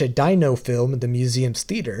gang watch a dino film in the museum's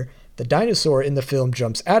theater, the dinosaur in the film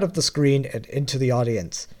jumps out of the screen and into the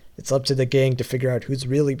audience. It's up to the gang to figure out who's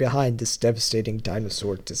really behind this devastating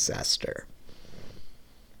dinosaur disaster.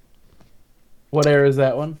 What era is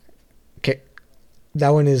that one? Okay.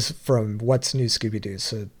 That one is from What's New Scooby-Doo,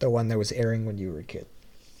 so the one that was airing when you were a kid.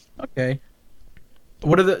 Okay.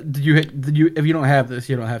 What are the did you if you don't have this,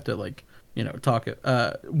 you don't have to talk it.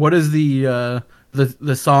 What is the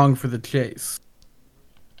song for the chase?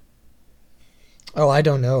 Oh, I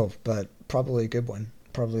don't know, but probably a good one.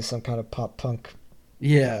 Probably some kind of pop punk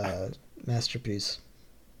masterpiece.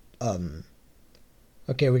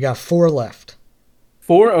 Okay, we got 4 left.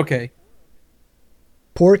 4? Okay.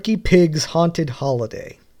 Porky Pig's Haunted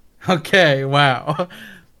Holiday. Okay, wow.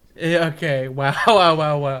 Okay,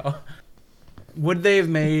 wow. Would they have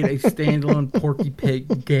made a standalone Porky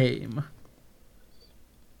Pig game?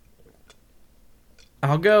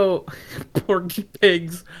 I'll go Porky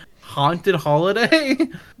Pig's Haunted Holiday.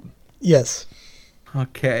 Yes.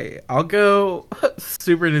 Okay, I'll go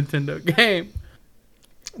Super Nintendo game.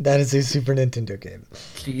 That is a Super Nintendo game.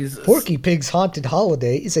 Jesus. Porky Pig's Haunted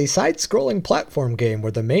Holiday is a side-scrolling platform game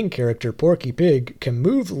where the main character, Porky Pig, can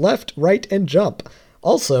move left, right, and jump.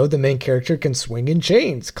 Also, the main character can swing in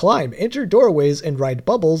chains, climb, enter doorways, and ride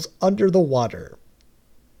bubbles under the water.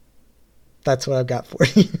 That's what I've got for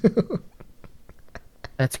you.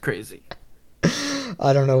 That's crazy.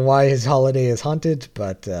 I don't know why his holiday is haunted,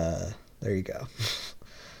 but there you go.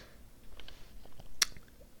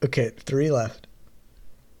 Okay, 3 left.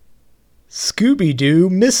 Scooby-Doo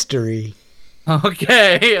Mystery.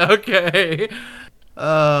 Okay.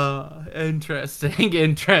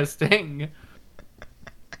 Interesting.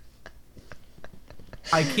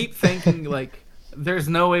 I keep thinking, there's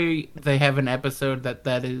no way they have an episode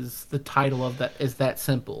that is the title of that is that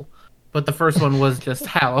simple. But the first one was just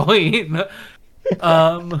Halloween.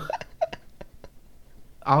 I'll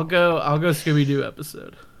go Scooby-Doo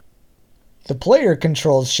episode. The player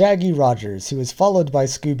controls Shaggy Rogers, who is followed by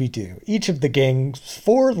Scooby-Doo. Each of the gang's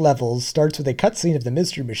 4 levels starts with a cutscene of the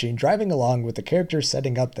Mystery Machine driving along with the characters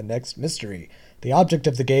setting up the next mystery. The object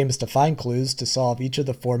of the game is to find clues to solve each of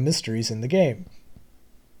the 4 mysteries in the game.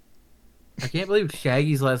 I can't believe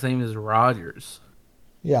Shaggy's last name is Rogers.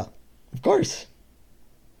 Yeah, of course.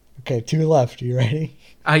 Okay, 2 left. You ready?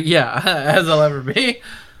 Yeah, as I'll ever be.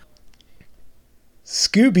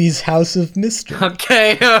 Scooby's House of Mystery.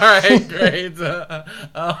 Okay, all right, great.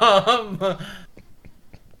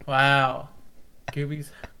 Wow,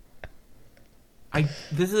 Scooby's.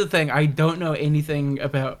 This is the thing. I don't know anything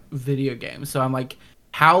about video games, so I'm like,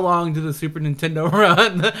 how long did the Super Nintendo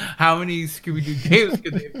run? How many Scooby-Doo games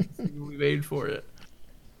could they be made for it?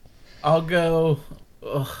 I'll go.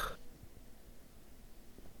 Ugh.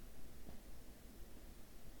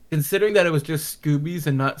 Considering that it was just Scooby's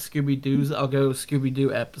and not Scooby-Doo's, I'll go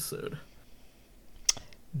Scooby-Doo episode.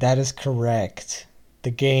 That is correct.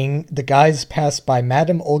 The guys pass by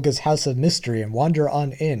Madame Olga's House of Mystery and wander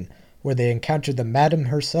on in, where they encounter the Madame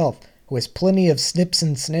herself, who has plenty of snips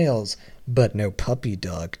and snails, but no puppy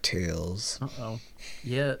dog tails. Uh-oh.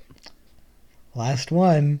 Yet. Last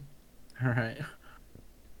one. All right.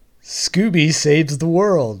 Scooby saves the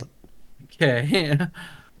world. Okay.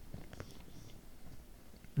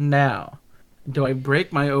 Now, do I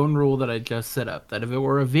break my own rule that I just set up? That if it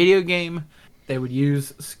were a video game, they would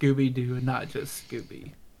use Scooby-Doo and not just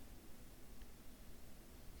Scooby.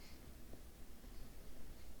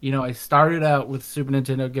 You know, I started out with Super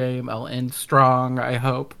Nintendo game. I'll end strong, I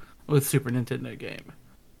hope, with Super Nintendo game.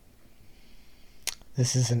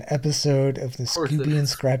 This is an episode of the Scooby and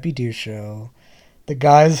Scrappy-Doo show. The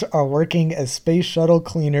guys are working as space shuttle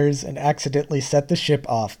cleaners and accidentally set the ship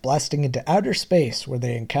off, blasting into outer space where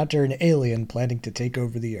they encounter an alien planning to take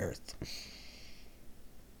over the Earth.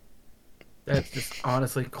 That's just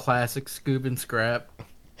honestly classic Scoob and Scrap.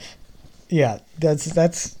 Yeah, that's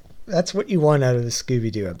what you want out of a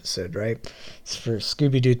Scooby-Doo episode, right? It's for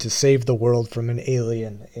Scooby-Doo to save the world from an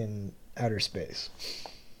alien in outer space.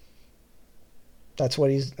 That's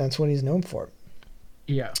what he's known for.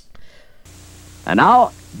 Yeah. And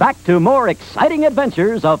now, back to more exciting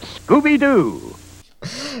adventures of Scooby-Doo.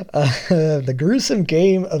 The gruesome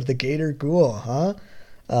game of the Gator Ghoul, huh?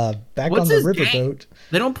 Back on the riverboat.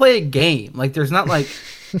 They don't play a game. Like, there's not like...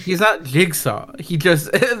 He's not Jigsaw. He just...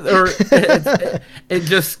 it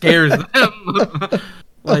just scares them.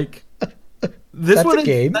 Like, this That's one a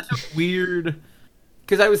game. Such a weird...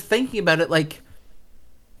 Because I was thinking about it, like...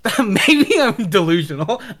 Maybe I'm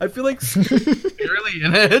delusional. I feel like Scooby's barely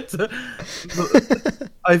in it.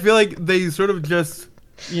 I feel like they sort of just,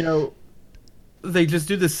 you know, they just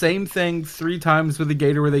do the same thing 3 times with the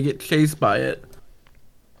gator where they get chased by it.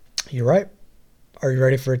 You're right. Are you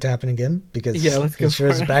ready for it to happen again? Because yeah, let's go for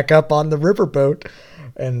it. Back up on the riverboat,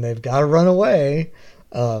 and they've got to run away.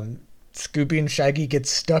 Scooby and Shaggy get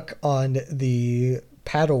stuck on the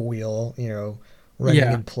paddle wheel, you know,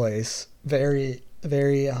 running in place. Very,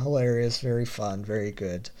 very hilarious, very fun, very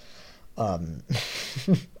good. But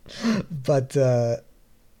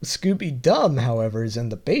Scooby Dumb, however, is in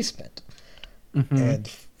the basement and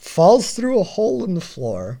falls through a hole in the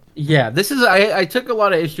floor. Yeah, this is I took a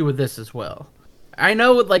lot of issue with this as well. I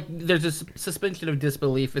know, like, there's a suspension of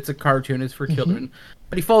disbelief. It's a cartoon. It's for children.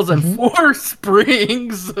 But he falls on 4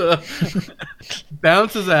 springs,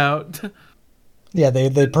 bounces out. Yeah,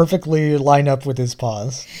 they perfectly line up with his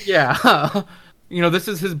paws. Yeah. You know, this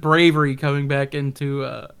is his bravery coming back into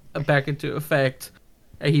effect.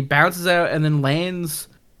 He bounces out and then lands,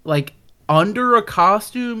 like, under a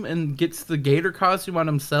costume and gets the gator costume on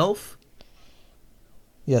himself.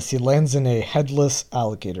 Yes, he lands in a headless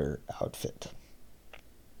alligator outfit.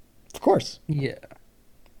 Of course. Yeah.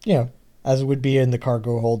 You know, as it would be in the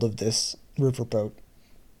cargo hold of this riverboat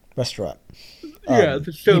restaurant. Yeah,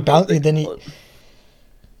 the show.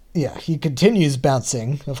 He continues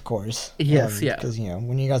bouncing, of course. Yes, yeah. Because, you know,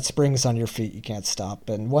 when you got springs on your feet, you can't stop.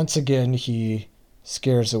 And once again, he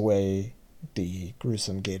scares away the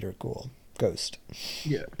gruesome gator ghost.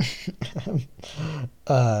 Yeah.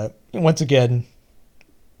 Once again,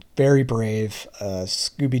 very brave.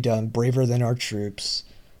 Scooby-Doo, braver than our troops.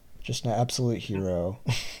 Just an absolute hero.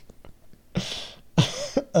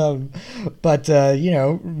 But you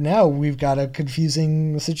know, now we've got a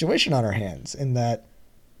confusing situation on our hands in that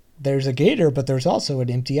there's a gator, but there's also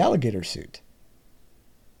an empty alligator suit.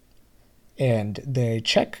 And they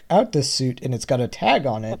check out this suit, and it's got a tag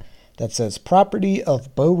on it that says property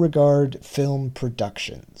of Beauregard Film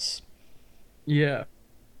Productions. Yeah.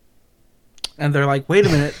 And they're like, wait a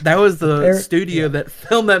minute, that was the studio that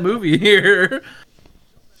filmed that movie here.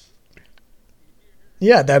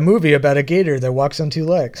 Yeah, that movie about a gator that walks on 2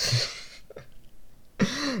 legs.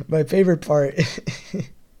 My favorite part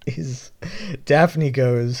is Daphne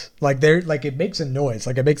goes, it makes a noise,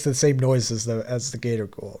 like it makes the same noise as the gator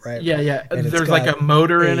ghoul, right? Yeah, yeah. And there's like a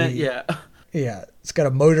motor in it, yeah. Yeah, it's got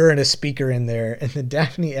a motor and a speaker in there. And then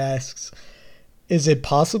Daphne asks, is it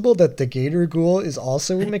possible that the Gator Ghoul is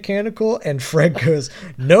also mechanical? And Fred goes,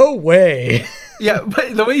 no way. Yeah,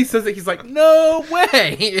 but the way he says it, he's like, no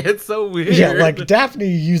way. It's so weird. Yeah, like, Daphne,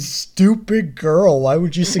 you stupid girl. Why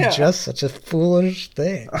would you suggest such a foolish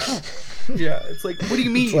thing? Yeah, it's like, what do you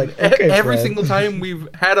mean? It's like, okay, every Fred. single time we've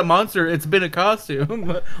had a monster, it's been a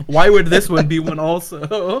costume. Why would this one be one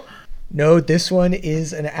also? No, this one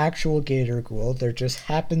is an actual Gator Ghoul. There just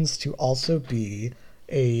happens to also be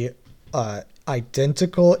a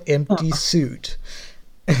identical empty suit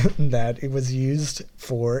that it was used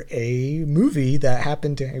for a movie that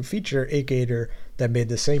happened to feature a gator that made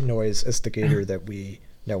the same noise as the gator that we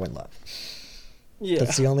know and love. Yeah.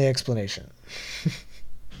 That's the only explanation.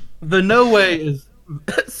 The no way is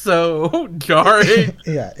so jarring.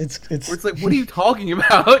 Yeah, it's like, what are you talking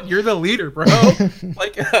about? You're the leader, bro.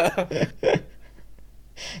 Like,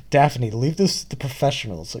 Daphne, leave this to the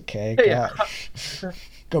professionals, okay? Yeah. Gosh.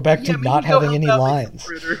 Go back to maybe not go having any help out lines.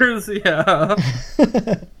 Critters, yeah.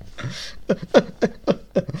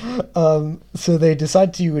 So they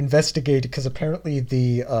decide to investigate because apparently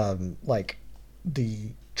the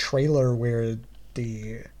the trailer where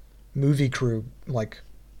the movie crew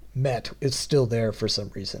met is still there for some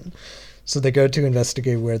reason. So they go to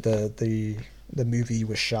investigate where the movie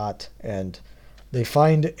was shot, and they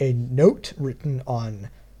find a note written on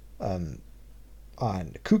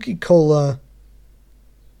Coca-Cola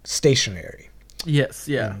stationery. Yes,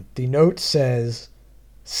 yeah. And the note says,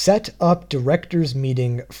 set up director's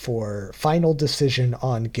meeting for final decision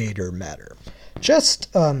on Gator matter.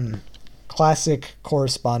 Just classic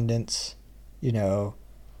correspondence, you know.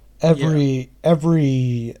 Every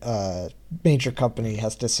major company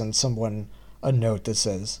has to send someone a note that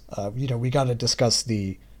says, we got to discuss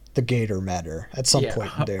the Gator matter at some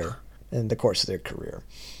point in the course of their career.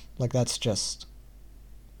 Like, that's just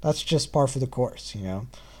par for the course, you know.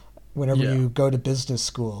 Whenever you go to business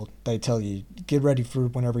school, they tell you, get ready for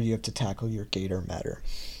whenever you have to tackle your Gator matter.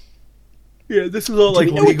 Yeah, this is all Do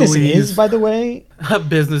you know what this is, by the way?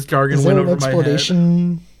 Business jargon Is went there an over my head.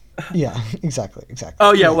 explanation? Yeah, exactly.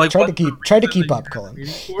 Oh yeah, like try to keep up, Colin.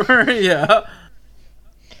 Yeah.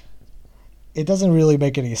 It doesn't really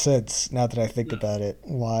make any sense now that I think about it.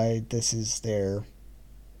 Why this is there?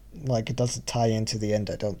 Like, it doesn't tie into the end,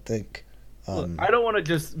 I don't think. Look, I don't want to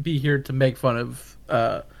just be here to make fun of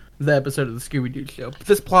the episode of the Scooby-Doo show. But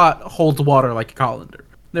this plot holds water like a colander.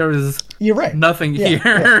 There is You're right. nothing here.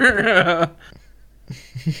 Yeah.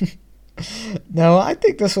 No, I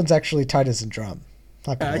think this one's actually tight as a drum.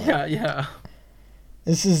 Not gonna lie. Yeah.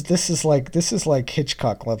 This is like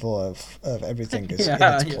Hitchcock level of everything is in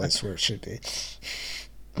its place where it should be.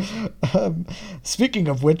 Speaking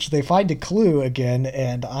of which, they find a clue again,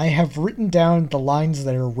 and I have written down the lines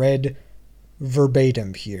that are read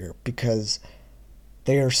verbatim here because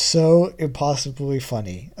they are so impossibly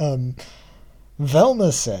funny.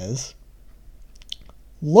 Velma says,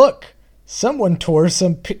 "Look, someone tore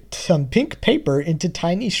some pink paper into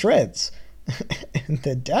tiny shreds." And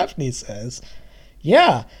then Daphne says,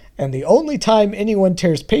 "Yeah, and the only time anyone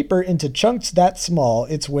tears paper into chunks that small,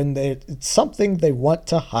 it's when it's something they want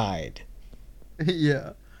to hide."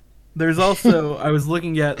 Yeah. There's also, I was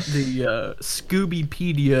looking at the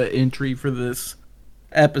Scoobypedia entry for this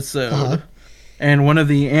episode, and one of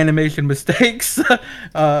the animation mistakes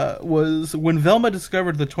was when Velma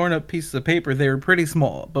discovered the torn up pieces of paper, they were pretty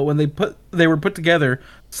small, but when they were put together,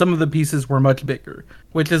 some of the pieces were much bigger,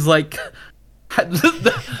 which is like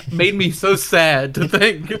made me so sad to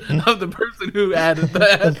think of the person who added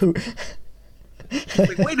that. It's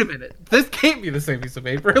like, wait a minute, this can't be the same piece of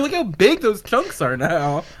paper. Look how big those chunks are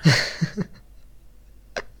now.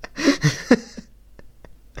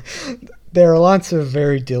 There are lots of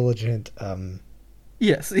very diligent,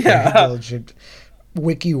 diligent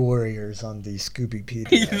wiki warriors on the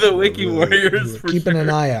Scoobypedia. The wiki warriors, for keeping sure. an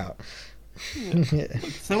eye out.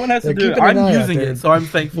 Someone has to They're do it. keeping an I'm eye out. using They're- it, so I'm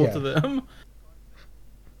thankful yeah. to them.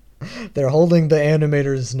 They're holding the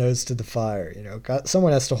animator's nose to the fire. You know,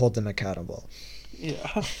 someone has to hold them accountable.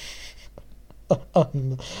 Yeah.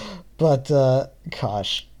 But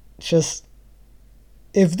gosh, just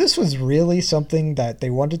if this was really something that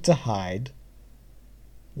they wanted to hide,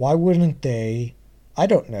 why wouldn't they, I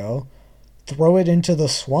don't know, throw it into the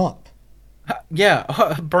swamp?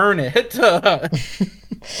 Yeah, burn it.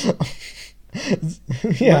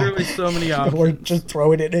 Yeah. Literally so many Or options. just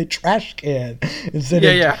throw it in a trash can instead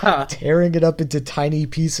of tearing it up into tiny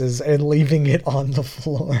pieces and leaving it on the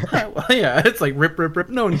floor. Well, yeah, it's like rip.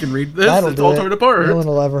 No one can read this. That'll It's do all it. torn apart. No one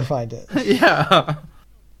will ever find it. Yeah.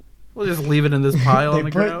 We'll just leave it in this pile on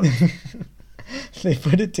the ground. they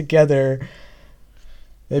put it together.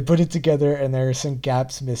 They put it together, and there are some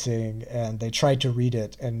gaps missing, and they tried to read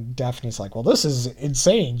it, and Daphne's like, well, this is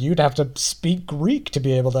insane. You'd have to speak Greek to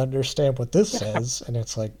be able to understand what this says. And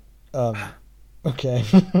it's like, okay.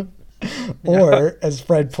 Or, as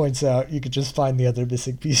Fred points out, you could just find the other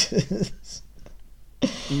missing pieces.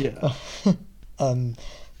 Yeah.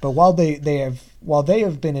 But while they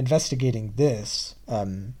have been investigating this,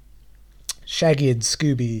 Shaggy and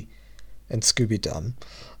Scooby-Dum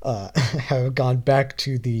have gone back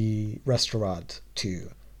to the restaurant to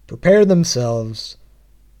prepare themselves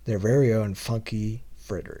their very own funky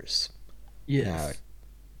fritters. Yes. Now,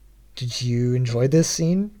 did you enjoy this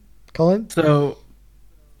scene, Colin? So,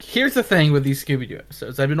 here's the thing with these Scooby-Doo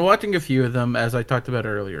episodes. I've been watching a few of them, as I talked about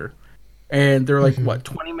earlier. And they're like,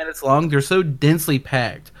 20 minutes long? They're so densely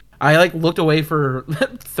packed. I looked away for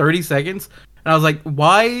 30 seconds, and I was like,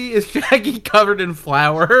 why is Shaggy covered in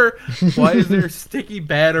flour? Why is there sticky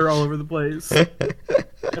batter all over the place?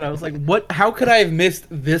 And I was like, what? How could I have missed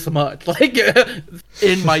this much?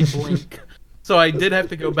 In my blink. So I did have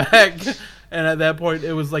to go back, and at that point,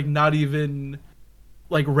 it was not even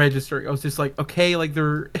registering. I was just like, okay,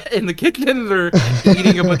 they're in the kitchen, they're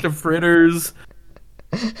eating a bunch of fritters.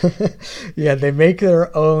 Yeah, they make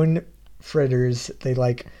their own fritters. They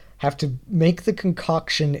have to make the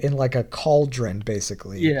concoction in a cauldron,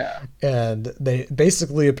 basically. Yeah. And they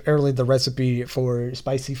basically, apparently the recipe for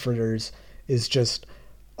spicy fritters is just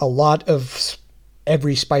a lot of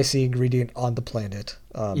every spicy ingredient on the planet.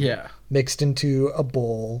 Mixed into a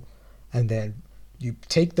bowl, and then you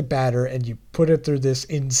take the batter and you put it through this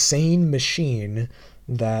insane machine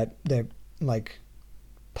that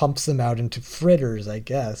pumps them out into fritters, I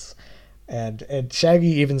guess. And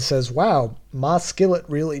Shaggy even says, wow, Ma Skillet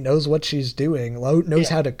really knows what she's doing, knows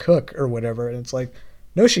how to cook or whatever. And it's like,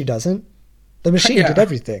 no, she doesn't. The machine did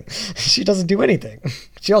everything. She doesn't do anything.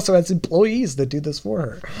 She also has employees that do this for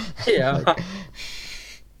her. Yeah.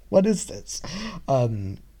 What is this?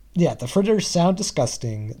 The fritters sound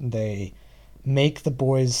disgusting. They make the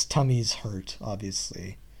boys' tummies hurt,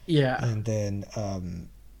 obviously. Yeah. And then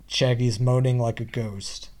Shaggy's moaning like a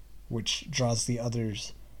ghost, which draws the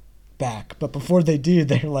others back. But before they do,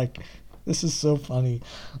 they're like, this is so funny.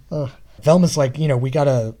 Velma's like, we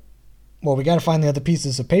gotta find the other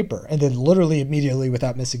pieces of paper. And then literally immediately,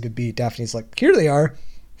 without missing a beat, Daphne's like, here they are.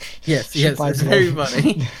 Yes, it's very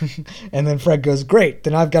funny. And then Fred goes, great,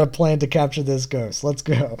 then I've got a plan to capture this ghost. Let's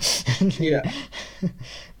go. Yeah.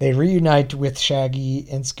 They reunite with Shaggy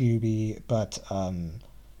and Scooby, but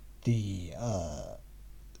the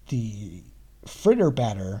fritter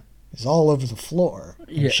batter is all over the floor,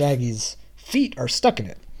 and Shaggy's feet are stuck in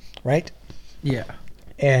it, right? Yeah.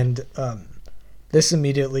 And this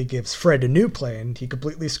immediately gives Fred a new plan. He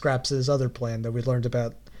completely scraps his other plan that we learned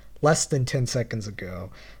about less than 10 seconds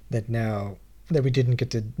ago, that we didn't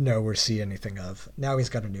get to know or see anything of. Now he's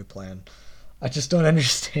got a new plan. I just don't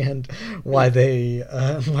understand why they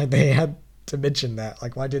had to mention that.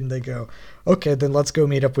 Why didn't they go, okay, then let's go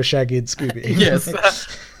meet up with Shaggy and Scooby? Yes.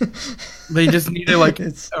 They just need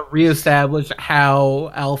to reestablish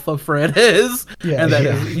how alpha Fred is. Yeah, and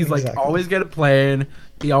that he's exactly. Always got a plan.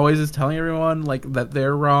 He always is telling everyone that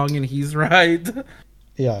they're wrong and he's right.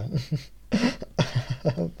 Yeah.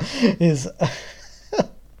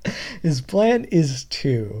 His plan is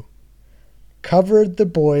to cover the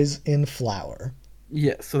boys in flour.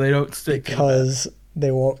 Yes, so they don't stick because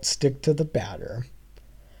they won't stick to the batter.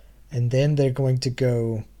 And then they're going to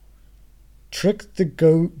go trick the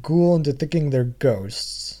ghoul into thinking they're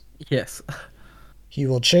ghosts. Yes. He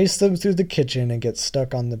will chase them through the kitchen and get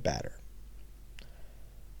stuck on the batter.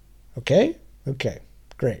 Okay? Okay,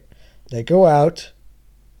 great. They go out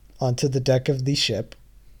onto the deck of the ship.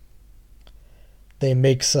 They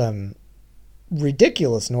make some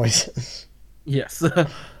ridiculous noises. Yes.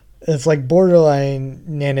 It's borderline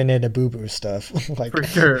nana nana boo boo stuff. For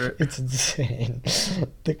sure. It's insane.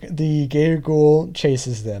 The Gator Ghoul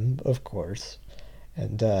chases them, of course.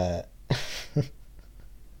 And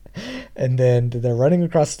and then they're running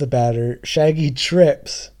across the batter. Shaggy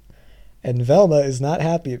trips. And Velma is not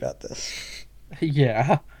happy about this.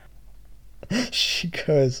 Yeah. She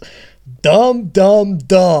goes, dumb, dumb,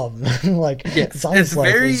 dumb. It's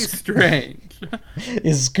very strange.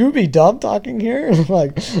 Is Scooby Dumb talking here?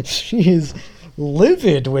 She is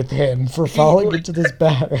livid with him for falling into this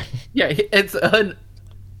batter. Yeah, it's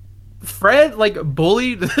Fred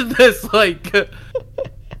bullied this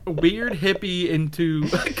weird hippie into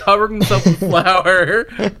covering himself in flour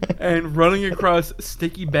and running across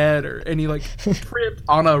sticky batter, and he tripped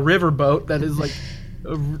on a riverboat that is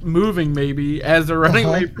moving maybe as they're running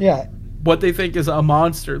away from what they think is a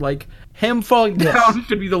monster. Like, him falling down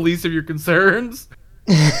should be the least of your concerns.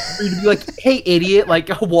 For you to be like, hey, idiot, like,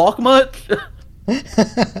 walk much?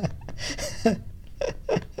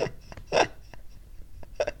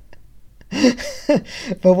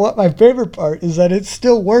 But what my favorite part is that it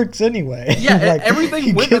still works anyway. Yeah, like,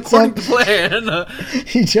 everything went according to plan.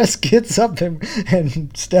 He just gets up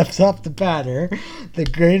and steps off the batter. The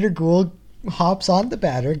Gator Ghoul hops on the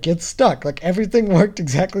batter, gets stuck. Like, everything worked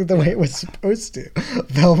exactly the way it was supposed to.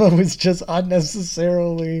 Velma was just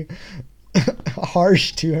unnecessarily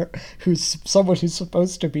harsh to her, someone who's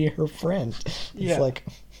supposed to be her friend. It's like,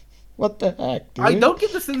 what the heck, dude? I don't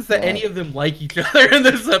get the sense that any of them like each other in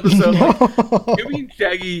this episode. No. Like, Scooby and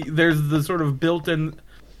Shaggy, there's the sort of built-in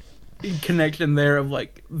connection there of,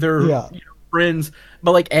 like, they're friends.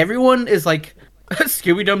 But, like, everyone is, like,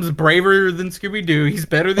 Scooby-Doo's braver than Scooby-Doo. He's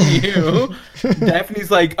better than you. Daphne's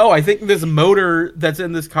like, oh, I think this motor that's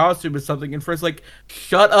in this costume is something. And Fred's like,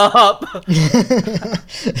 shut up.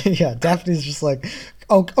 Yeah, Daphne's just like,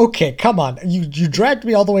 oh, okay, come on. You dragged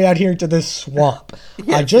me all the way out here to this swamp.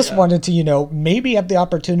 I just wanted to, maybe have the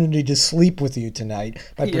opportunity to sleep with you tonight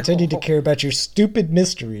by pretending to care about your stupid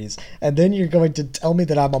mysteries. And then you're going to tell me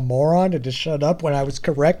that I'm a moron and to shut up when I was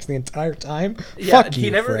correct the entire time? Yeah, Fuck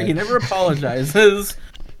you, Fred. He never apologizes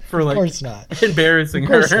for, like, of course not. Embarrassing Of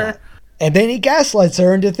course her. Not. And then he gaslights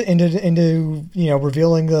her into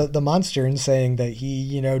revealing the monster and saying that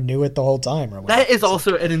he knew it the whole time. Or whatever. That is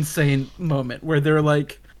also an insane moment where they're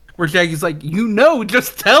like, where Shaggy's like,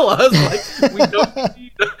 just tell us. Like, we don't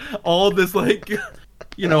need all this, like,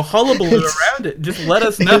 hullabaloo around it. Just let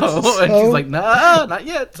us know. And she's like, nah, not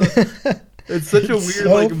yet. It's such a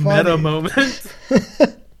weird, meta moment.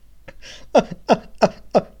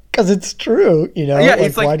 Because it's true, Yeah,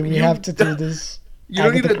 it's why do we have to do this? You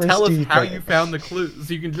don't need to tell us how thing? you found the clues.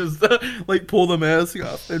 You can just, pull the mask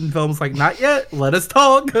off. And Velma's like, not yet. Let us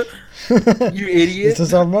talk. You idiot. This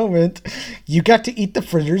is our moment. You got to eat the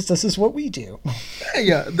fritters. This is what we do.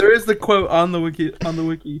 Yeah, there is the quote on the wiki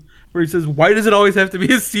where he says, why does it always have to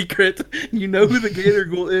be a secret? You know who the Gator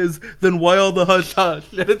Ghoul is, then why all the hush hush?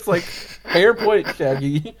 And it's like, fair point,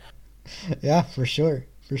 Shaggy. Yeah, for sure.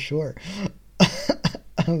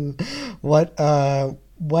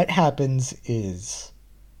 What happens is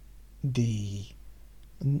the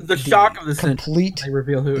shock of the complete they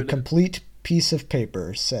reveal who the it complete piece of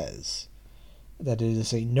paper says that it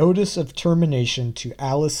is a notice of termination to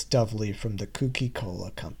Alice Dovely from the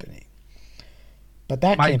Coca-Cola Company. But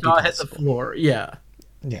that can't be possible. My jaw hit the floor. Yeah,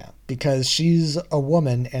 because she's a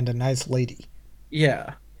woman and a nice lady.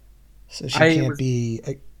 Yeah, so she can't be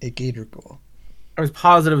a Gator Ghoul. I was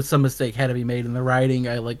positive some mistake had to be made in the writing.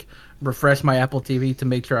 I refreshed my Apple TV to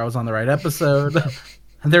make sure I was on the right episode.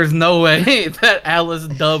 There's no way that Alice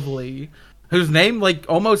Dovely, whose name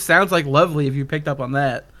almost sounds like Lovely if you picked up on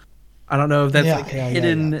that. I don't know if that's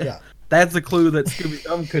hidden. Yeah. That's a clue that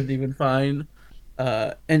Scooby-Doo couldn't even find.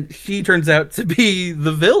 And she turns out to be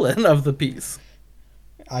the villain of the piece.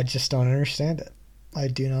 I just don't understand it. I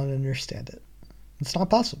do not understand it. It's not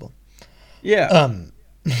possible. Yeah.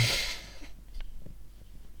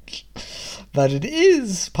 But it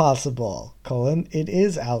is possible, Colin. It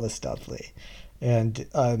is Alice Dudley. And,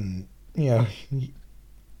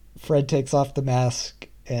 Fred takes off the mask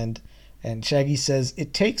and Shaggy says,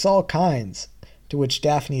 it takes all kinds. To which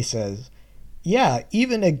Daphne says, yeah,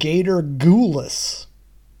 even a gator ghoulless.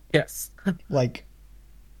 Yes.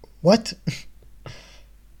 What?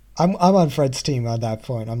 I'm on Fred's team on that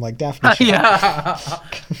point. I'm like, Daphne. Yeah.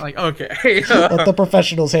 Okay. Let the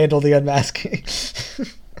professionals handle the unmasking.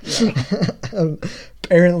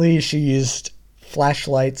 Apparently she used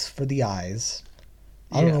flashlights for the eyes.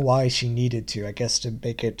 I don't know why she needed to. I guess to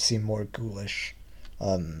make it seem more ghoulish.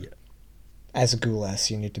 As a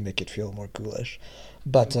ghouless, you need to make it feel more ghoulish.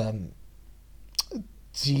 But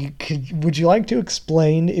would you like to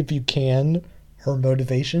explain, if you can, her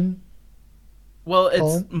motivation? Well,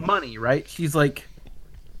 it's money, right? She's next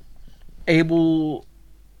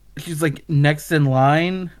in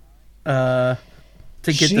line to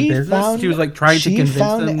get the business. She was trying to convince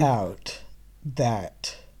them. She found out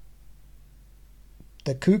that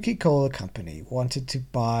the Coca-Cola Company wanted to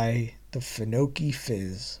buy the Finoki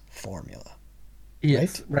Fizz formula.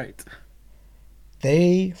 Yes, right.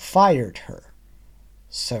 They fired her.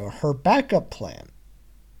 So her backup plan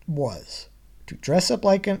was to dress up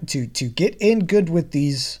to get in good with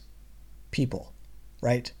these people,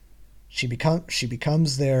 right? She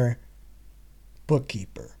becomes their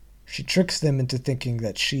bookkeeper. She tricks them into thinking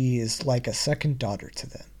that she is like a second daughter to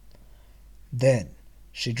them. Then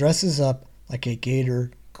she dresses up like a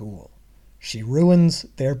Gator Ghoul. She ruins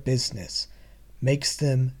their business, makes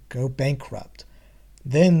them go bankrupt.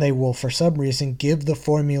 Then they will, for some reason, give the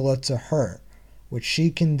formula to her, which she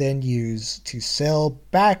can then use to sell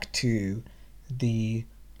back to the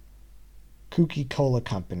Coca-Cola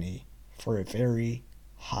company for a very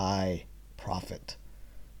high profit.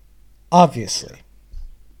 Obviously.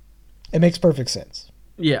 It makes perfect sense.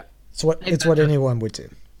 Yeah. It's what anyone would do.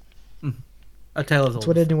 A tale is It's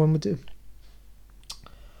what anyone would do.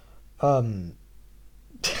 And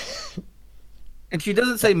she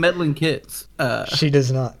doesn't say meddling kids. She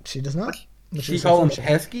does not. She does not. She called him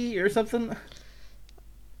pesky or something?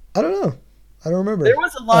 I don't know. I don't remember. There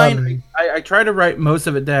was a line. I tried to write most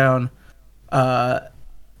of it down, but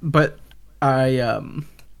I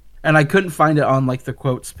couldn't find it on like the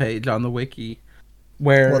quotes page on the wiki.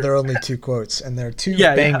 Well, there are only 2 quotes, and there are 2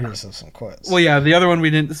 bangers of some quotes. Well, yeah, the other one we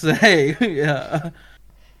didn't say. Yeah.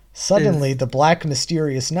 Suddenly, the black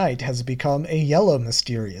mysterious night has become a yellow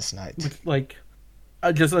mysterious night. Like,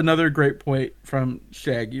 just another great point from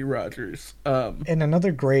Shaggy Rogers. And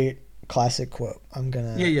another great classic quote. I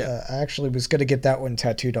actually was gonna get that one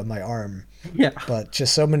tattooed on my arm. Yeah. But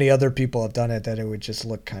just so many other people have done it that it would just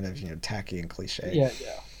look kind of tacky and cliche.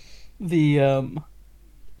 Yeah.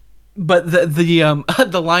 But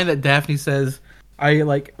the line that Daphne says, I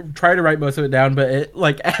like try to write most of it down, but it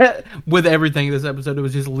like with everything in this episode, it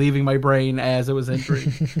was just leaving my brain as it was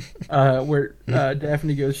entering. Where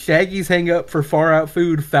Daphne goes, "Shaggy's hang up for far out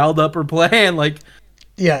food, fouled up her plan." Like,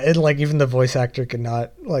 yeah, and like even the voice actor could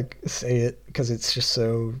not like say it because it's just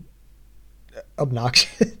so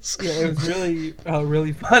obnoxious. Yeah, it was really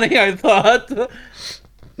really funny, I thought.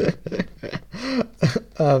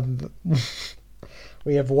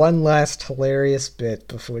 We have one last hilarious bit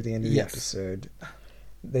before the end of the episode.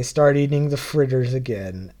 They start eating the fritters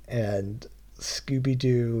again, and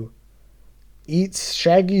Scooby-Doo eats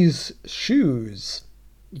Shaggy's shoes.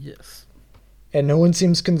 Yes. And no one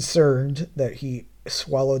seems concerned that he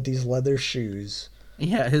swallowed these leather shoes.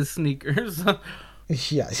 Yeah, his sneakers.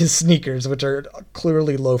 Yeah, his sneakers, which are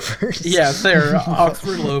clearly loafers. Yeah, they're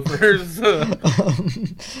Oxford loafers.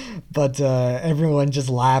 But everyone just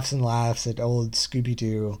laughs and laughs at old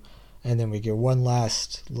Scooby-Doo. And then we get one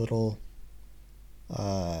last little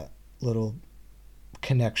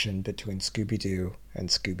connection between Scooby-Doo and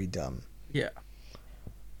Scooby-Dum. Yeah.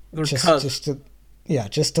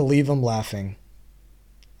 Just to leave them laughing.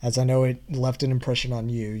 As I know it left an impression on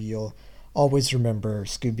you, you'll always remember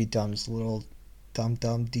Scooby-Dum's little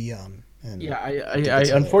dum-dum dum. Yeah, I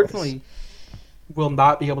unfortunately will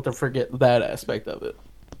not be able to forget that aspect of it.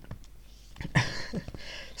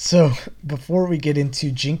 So, before we get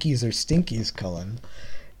into Jinkies or Stinkies, Cullen,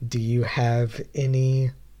 do you have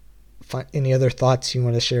any other thoughts you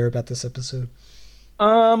want to share about this episode?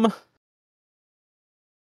 I'm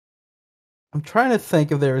trying to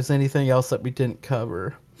think if there was anything else that we didn't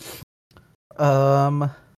cover.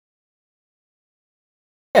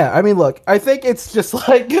 Yeah, I mean, look, I think it's just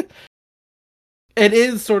like it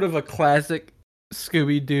is sort of a classic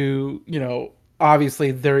Scooby-Doo,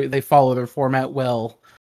 obviously they follow their format well.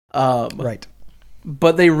 Right.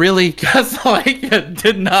 But they really just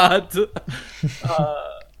did not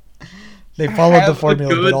they followed the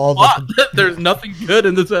formula, but there's nothing good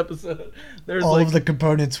in this episode. There's all of the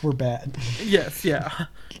components were bad. Yes, yeah.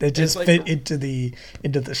 They just fit into the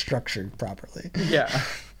structure properly. Yeah.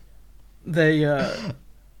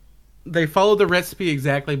 They followed the recipe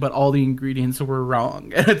exactly, but all the ingredients were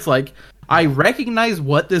wrong. And it's like, I recognize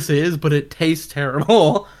what this is, but it tastes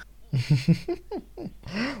terrible.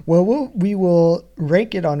 Well, we will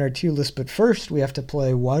rank it on our tier list, but first we have to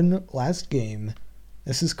play one last game.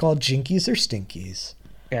 This is called Jinkies or Stinkies.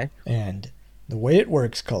 Okay. And the way it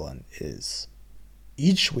works, Cullen, is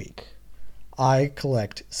each week I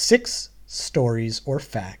collect 6 stories or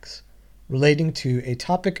facts relating to a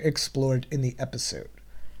topic explored in the episode.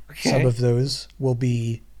 Okay. Some of those will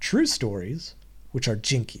be true stories, which are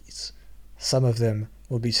Jinkies. Some of them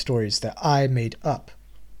will be stories that I made up,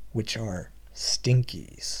 which are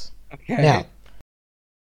Stinkies. Okay. Now,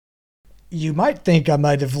 you might think I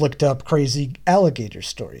might have looked up crazy alligator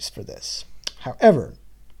stories for this. However,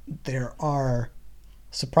 there are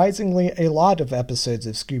surprisingly a lot of episodes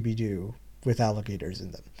of Scooby-Doo with alligators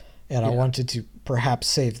in them. And I wanted to perhaps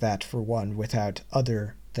save that for one without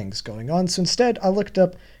other things going on. So instead, I looked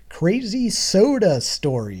up crazy soda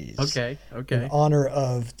stories. Okay. In honor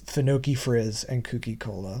of Finoki Frizz and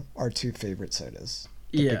Coca-Cola, our 2 favorite sodas.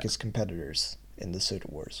 The biggest competitors in the soda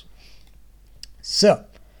wars. So,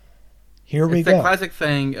 here we go. It's the classic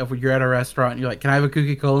thing of when you're at a restaurant and you're like, "Can I have a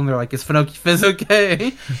Coca-Cola?" And they're like, "Is Finoki Fizz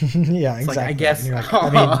okay?" Yeah, it's exactly. Like, I guess. Like, I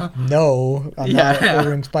mean, no, I'm not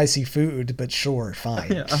ordering spicy food, but sure,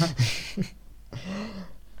 fine. Yeah.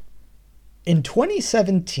 In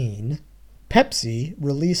 2017, Pepsi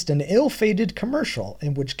released an ill-fated commercial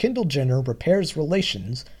in which Kendall Jenner repairs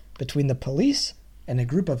relations between the police and a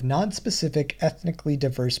group of non-specific ethnically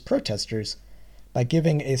diverse protesters by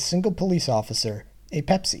giving a single police officer a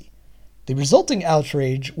Pepsi. The resulting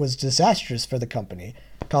outrage was disastrous for the company,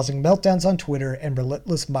 causing meltdowns on Twitter and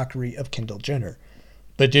relentless mockery of Kendall Jenner.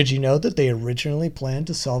 But did you know that they originally planned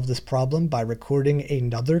to solve this problem by recording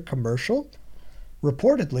another commercial?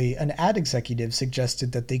 Reportedly, an ad executive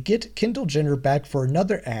suggested that they get Kendall Jenner back for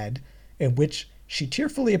another ad in which she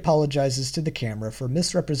tearfully apologizes to the camera for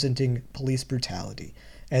misrepresenting police brutality.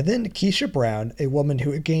 And then Keisha Brown, a woman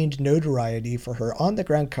who had gained notoriety for her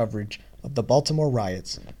on-the-ground coverage of the Baltimore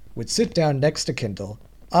riots, would sit down next to Kendall,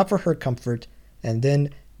 offer her comfort, and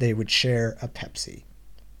then they would share a Pepsi.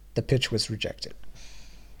 The pitch was rejected.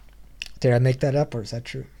 Did I make that up, or is that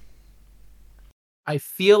true? I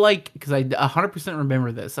feel like, because I 100%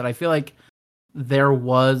 remember this, and I feel like there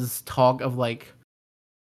was talk of like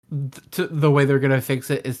the way they're gonna fix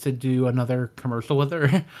it is to do another commercial with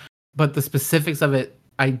her, but the specifics of it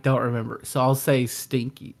I don't remember. So I'll say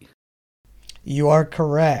stinky. You are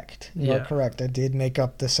correct. You are correct. I did make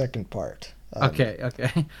up the second part. Okay.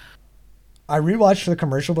 I rewatched the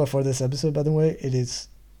commercial before this episode, by the way. It is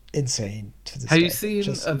insane to this Have day. you seen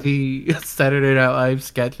the Saturday Night Live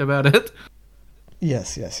sketch about it?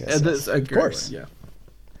 Yes. That's a great one, yeah.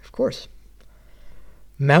 Of course.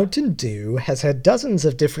 Mountain Dew has had dozens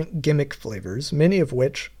of different gimmick flavors, many of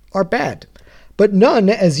which are bad, but none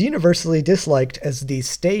as universally disliked as the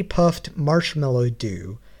Stay Puft Marshmallow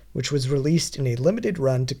Dew, which was released in a limited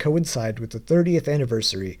run to coincide with the 30th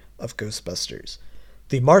anniversary of Ghostbusters.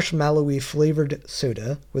 The marshmallowy flavored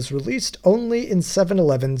soda was released only in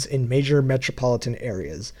 7-Elevens in major metropolitan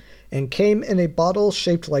areas and came in a bottle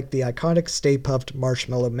shaped like the iconic Stay Puft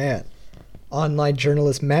Marshmallow Man. Online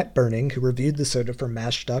journalist Matt Burning, who reviewed the soda for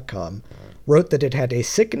MASH.com, wrote that it had a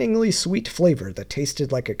sickeningly sweet flavor that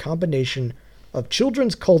tasted like a combination of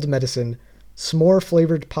children's cold medicine,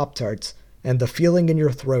 s'more-flavored Pop-Tarts, and the feeling in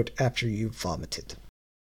your throat after you vomited.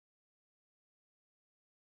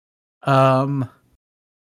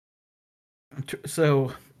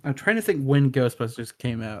 So I'm trying to think when Ghostbusters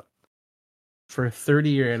came out for a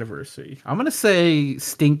 30-year anniversary. I'm gonna say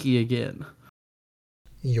stinky again.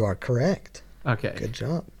 You are correct. Okay. Good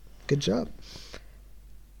job.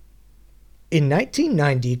 In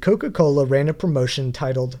 1990, Coca-Cola ran a promotion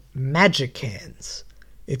titled Magic Cans.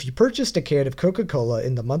 If you purchased a can of Coca-Cola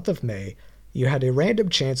in the month of May, you had a random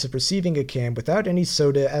chance of receiving a can without any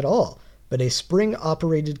soda at all, but a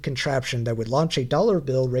spring-operated contraption that would launch a dollar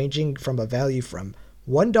bill ranging from a value from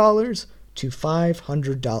 $1 to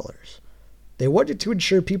 $500. They wanted to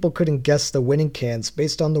ensure people couldn't guess the winning cans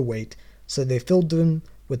based on the weight, so they filled them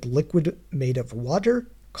with liquid made of water,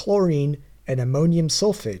 chlorine, and ammonium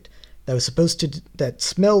sulfate that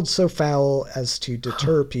smelled so foul as to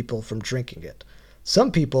deter people from drinking it.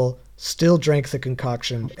 Some people still drank the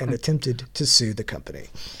concoction and attempted to sue the company.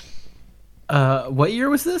 What year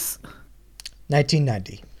was this?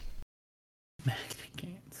 1990.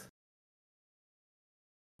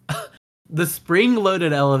 The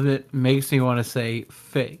spring-loaded element makes me want to say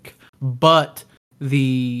fake, but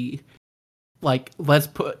the let's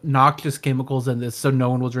put noxious chemicals in this so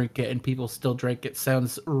no one will drink it and people still drink it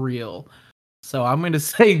sounds real. So I'm going to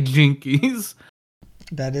say Jinkies.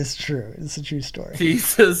 That is true. It's a true story.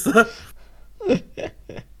 Jesus. Wait,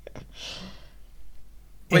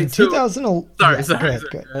 in so, 2000. Sorry.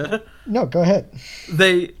 No, go ahead.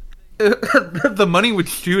 The money would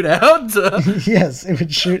shoot out. Yes, it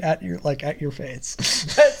would shoot at your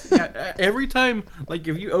face. Every time,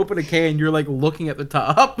 if you open a can, you're looking at the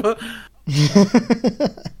top.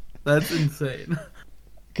 That's insane.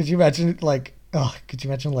 Could you imagine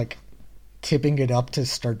tipping it up to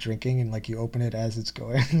start drinking and you open it as it's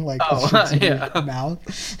going in your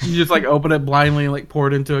mouth? You just open it blindly and pour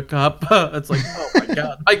it into a cup. It's oh my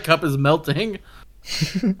god, my cup is melting.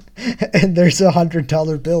 And there's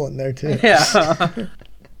 $100 bill in there too. Yeah.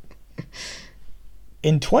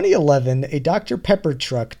 In 2011, a Dr. Pepper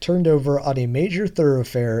truck turned over on a major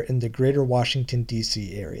thoroughfare in the greater Washington,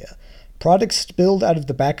 D.C. area. Products spilled out of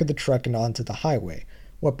the back of the truck and onto the highway.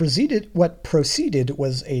 What proceeded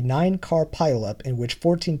was a 9-car pileup in which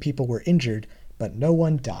 14 people were injured, but no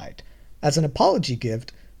one died. As an apology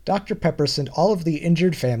gift, Dr. Pepper sent all of the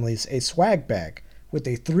injured families a swag bag with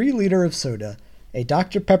a 3-liter of soda, a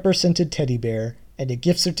Dr. Pepper scented teddy bear, and a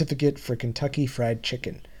gift certificate for Kentucky Fried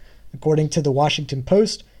Chicken. According to the Washington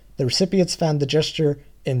Post, the recipients found the gesture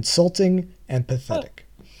insulting and pathetic.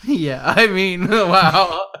 Yeah, I mean,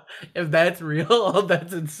 wow. If that's real,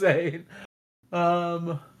 that's insane.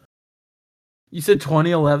 You said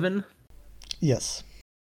 2011? Yes.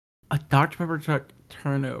 A Dr. Pepper truck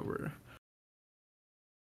turnover.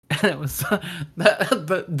 And it was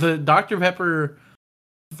the Dr. Pepper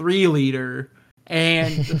 3-liter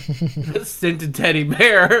and the scented teddy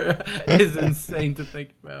bear is insane to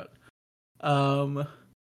think about.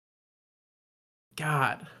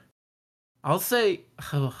 God. I'll say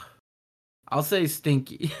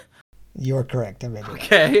Stinky. You're correct.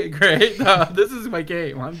 Okay, great. This is my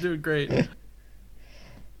game. I'm doing great.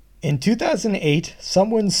 In 2008,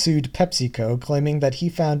 someone sued PepsiCo claiming that he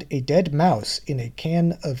found a dead mouse in a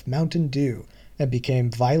can of Mountain Dew and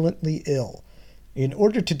became violently ill. In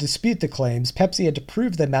order to dispute the claims, Pepsi had to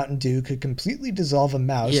prove that Mountain Dew could completely dissolve a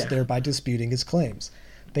mouse, thereby disputing his claims.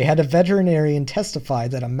 They had a veterinarian testify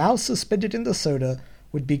that a mouse suspended in the soda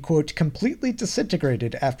would be, quote, completely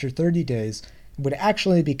disintegrated after 30 days and would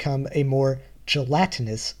actually become a more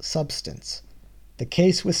gelatinous substance. The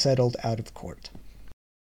case was settled out of court.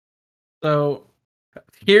 So,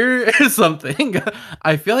 here is something.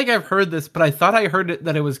 I feel like I've heard this, but I thought I heard it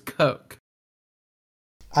that it was Coke.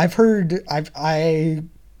 I have heard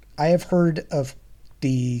of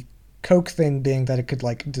the Coke thing being that it could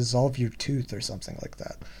like dissolve your tooth or something like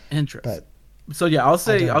that. Interesting. But so yeah, I'll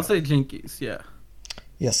say Jinkies. Yeah.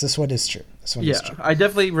 Yes, this one is true. Is true. I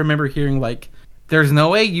definitely remember hearing like, "There's no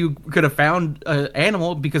way you could have found an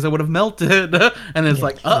animal because it would have melted," and it's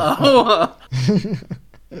like, "Uh-oh."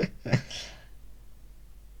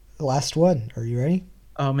 Last one. Are you ready?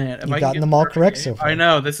 Oh man, you've gotten them all correct so far. I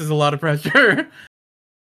know, this is a lot of pressure.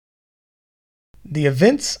 The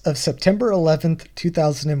events of September 11th,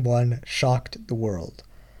 2001 shocked the world.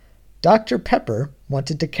 Dr. Pepper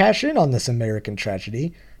wanted to cash in on this American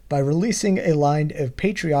tragedy by releasing a line of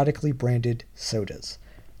patriotically branded sodas.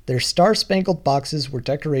 Their star-spangled boxes were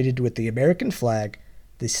decorated with the American flag,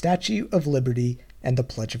 the Statue of Liberty, and the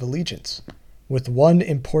Pledge of Allegiance, with one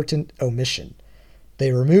important omission.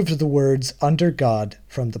 They removed the words "under God"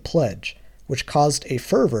 from the pledge, which caused a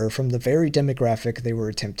fervor from the very demographic they were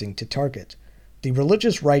attempting to target. The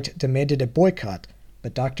religious right demanded a boycott,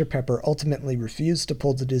 but Dr. Pepper ultimately refused to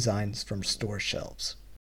pull the designs from store shelves.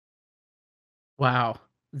 Wow.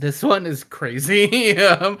 This one is crazy.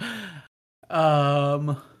 Wow.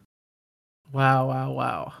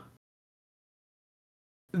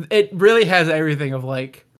 It really has everything of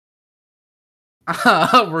like,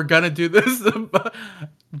 we're gonna do this,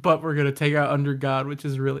 but we're gonna take out Under God, which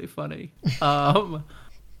is really funny. I'll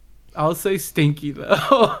say Stinky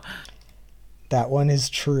though. That one is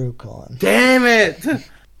true, Colin. Damn it!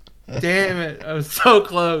 I was so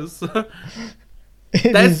close.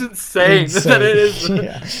 That's insane. That it is.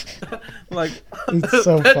 Yeah. Like, it's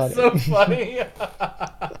so that's funny. so funny.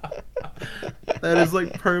 That is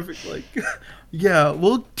like perfect. Like, yeah,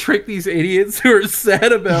 we'll trick these idiots who are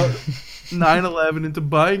sad about 9/11 into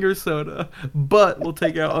buying our soda, but we'll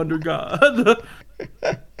take out Under God.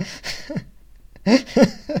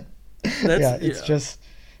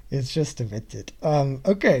 It's just demented.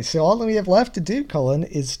 Okay, so all that we have left to do, Cullen,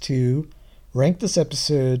 is to rank this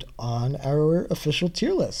episode on our official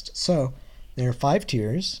tier list. So there are 5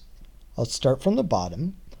 tiers. I'll start from the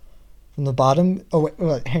bottom.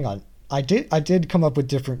 Wait, hang on. I did come up with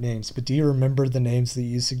different names, but do you remember the names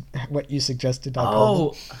that what you suggested?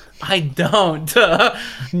 I don't.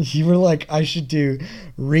 You were like, I should do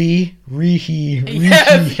he.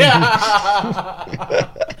 Yes, yeah.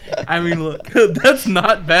 I mean, look, that's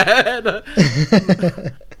not bad.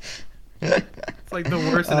 It's like the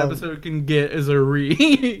worst an episode can get is a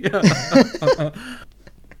re.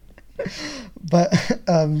 But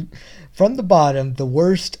from the bottom, the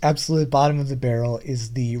worst, absolute bottom of the barrel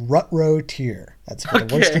is the Rut-Row tier. That's the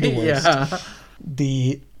worst of the worst. Yeah.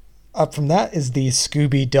 Up from that is the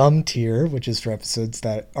Scooby-Dumb tier, which is for episodes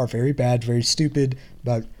that are very bad, very stupid,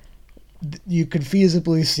 but you could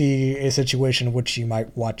feasibly see a situation in which you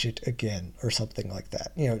might watch it again or something like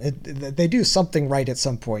that. You know, they do something right at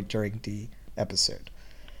some point during the episode.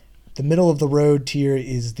 The middle of the road tier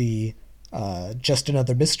is the Just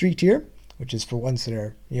Another Mystery tier, which is for ones that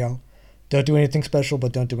are, don't do anything special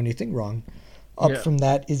but don't do anything wrong. Up from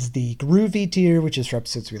that is the Groovy tier, which is for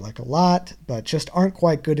episodes we like a lot, but just aren't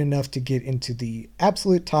quite good enough to get into the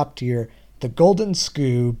absolute top tier, the Golden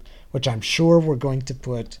Scoob, which I'm sure we're going to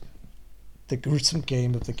put the gruesome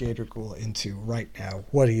game of the Gator Ghoul into right now.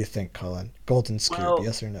 What do you think, Colin? Golden Scoob,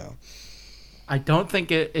 yes or no? I don't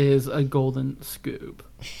think it is a Golden Scoob.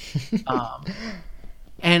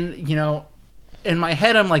 And, in my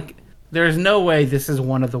head, I'm like, there's no way this is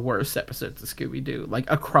one of the worst episodes of Scooby-Doo,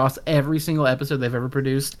 like, across every single episode they've ever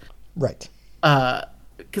produced. Right.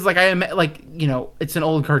 Because, it's an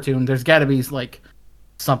old cartoon. There's got to be, like,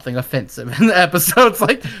 something offensive in the episodes,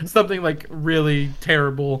 like something like really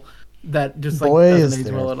terrible that just like Boy, doesn't is age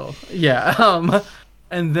there. well at all. Yeah.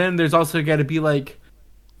 And then there's also got to be like,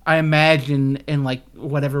 I imagine in like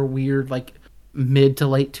whatever weird like mid to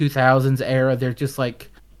late 2000s era, they're just like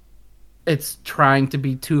it's trying to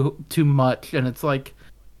be too much, and it's like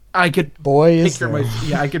I could Boy, is picture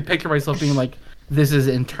there. I could picture myself being like, this is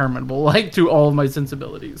interminable, like to all of my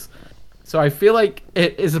sensibilities. So I feel like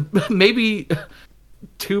it is maybe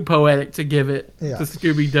too poetic to give it Yeah. to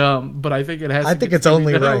Scooby Dum, but I think it has. I to think be it's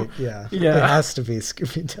only Scooby-Doo. right. Yeah. Yeah. It has to be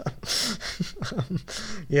Scooby-Doo.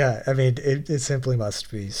 Yeah, I mean, it simply must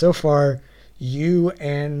be. So far, you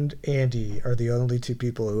and Andy are the only two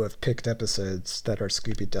people who have picked episodes that are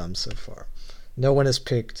Scooby-Dum so far. No one has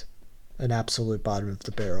picked an absolute bottom of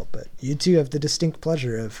the barrel, but you two have the distinct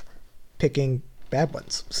pleasure of picking bad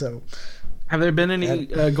ones. So Have there been any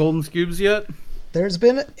Golden Scoobs yet? there's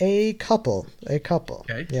been a couple.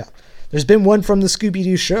 Okay. Yeah. There's been one from the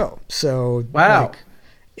Scooby-Doo show. So Wow. like,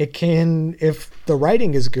 it can, if the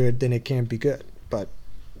writing is good, then it can be good. But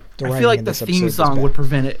the I writing feel like in the this episode theme was song bad. would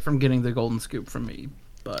prevent it from getting the Golden Scoop from me.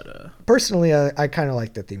 But Personally, I kind of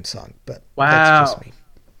like the theme song, but Wow. that's just me.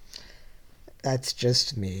 That's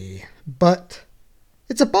just me. But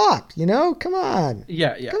it's a bop, you know? Come on.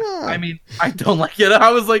 yeah. Come on. I mean, I don't like it.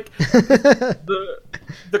 I was like,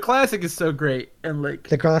 the classic is so great, and like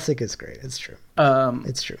The classic is great. It's true.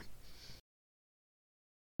 It's true.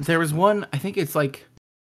 there was one. I think it's like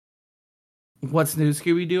What's New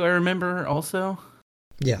Scooby Doo. I remember also.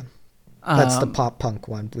 Yeah. That's the Um, pop punk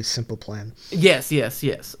one with Simple Plan. Yes.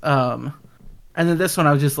 And then this one,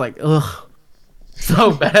 I was just like, ugh,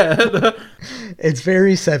 so bad. It's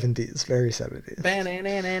very 70s. Very 70s.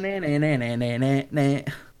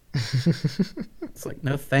 It's like,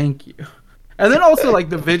 no, thank you. And then also like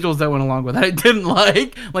the visuals that went along with it, I didn't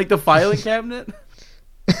like the filing cabinet.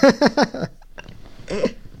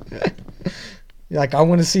 Like, I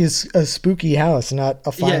want to see a spooky house, not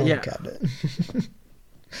a filing yeah. cabinet.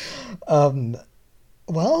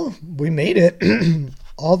 Well, we made it.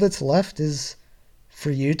 All that's left is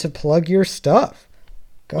for you to plug your stuff.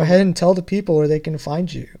 Go ahead and tell the people where they can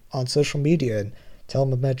find you on social media and tell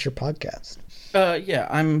them about your podcast. Yeah,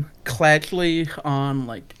 I'm Clatchley on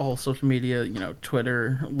like all social media,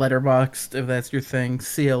 Twitter, Letterboxd, if that's your thing,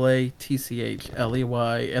 CLATCHLEY.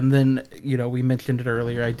 And then, we mentioned it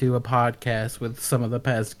earlier, I do a podcast with some of the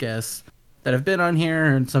past guests that have been on here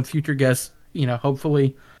and some future guests,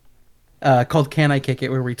 hopefully, called Can I Kick It,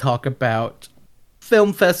 where we talk about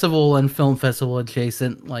film festival and film festival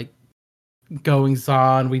adjacent, like, goings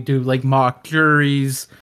on. We do like mock juries.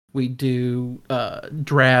 We do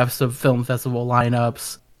drafts of film festival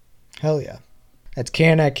lineups. Hell yeah. That's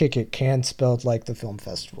Can I Kick It, Can spelled like the film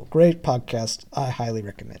festival. Great podcast. I highly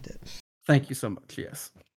recommend it. Thank you so much.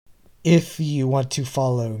 Yes. If you want to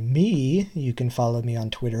follow me, you can follow me on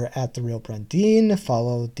Twitter at TheRealBrandine.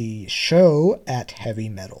 Follow the show at Heavy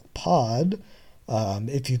Metal Pod.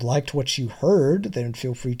 If you liked what you heard, then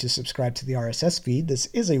feel free to subscribe to the RSS feed. This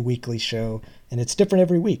is a weekly show, and it's different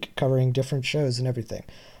every week, covering different shows and everything.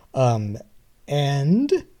 Once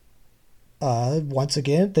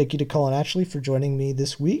again, thank you to Colin Ashley for joining me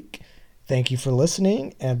this week. Thank you for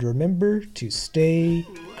listening, and remember to stay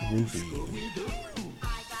groovy.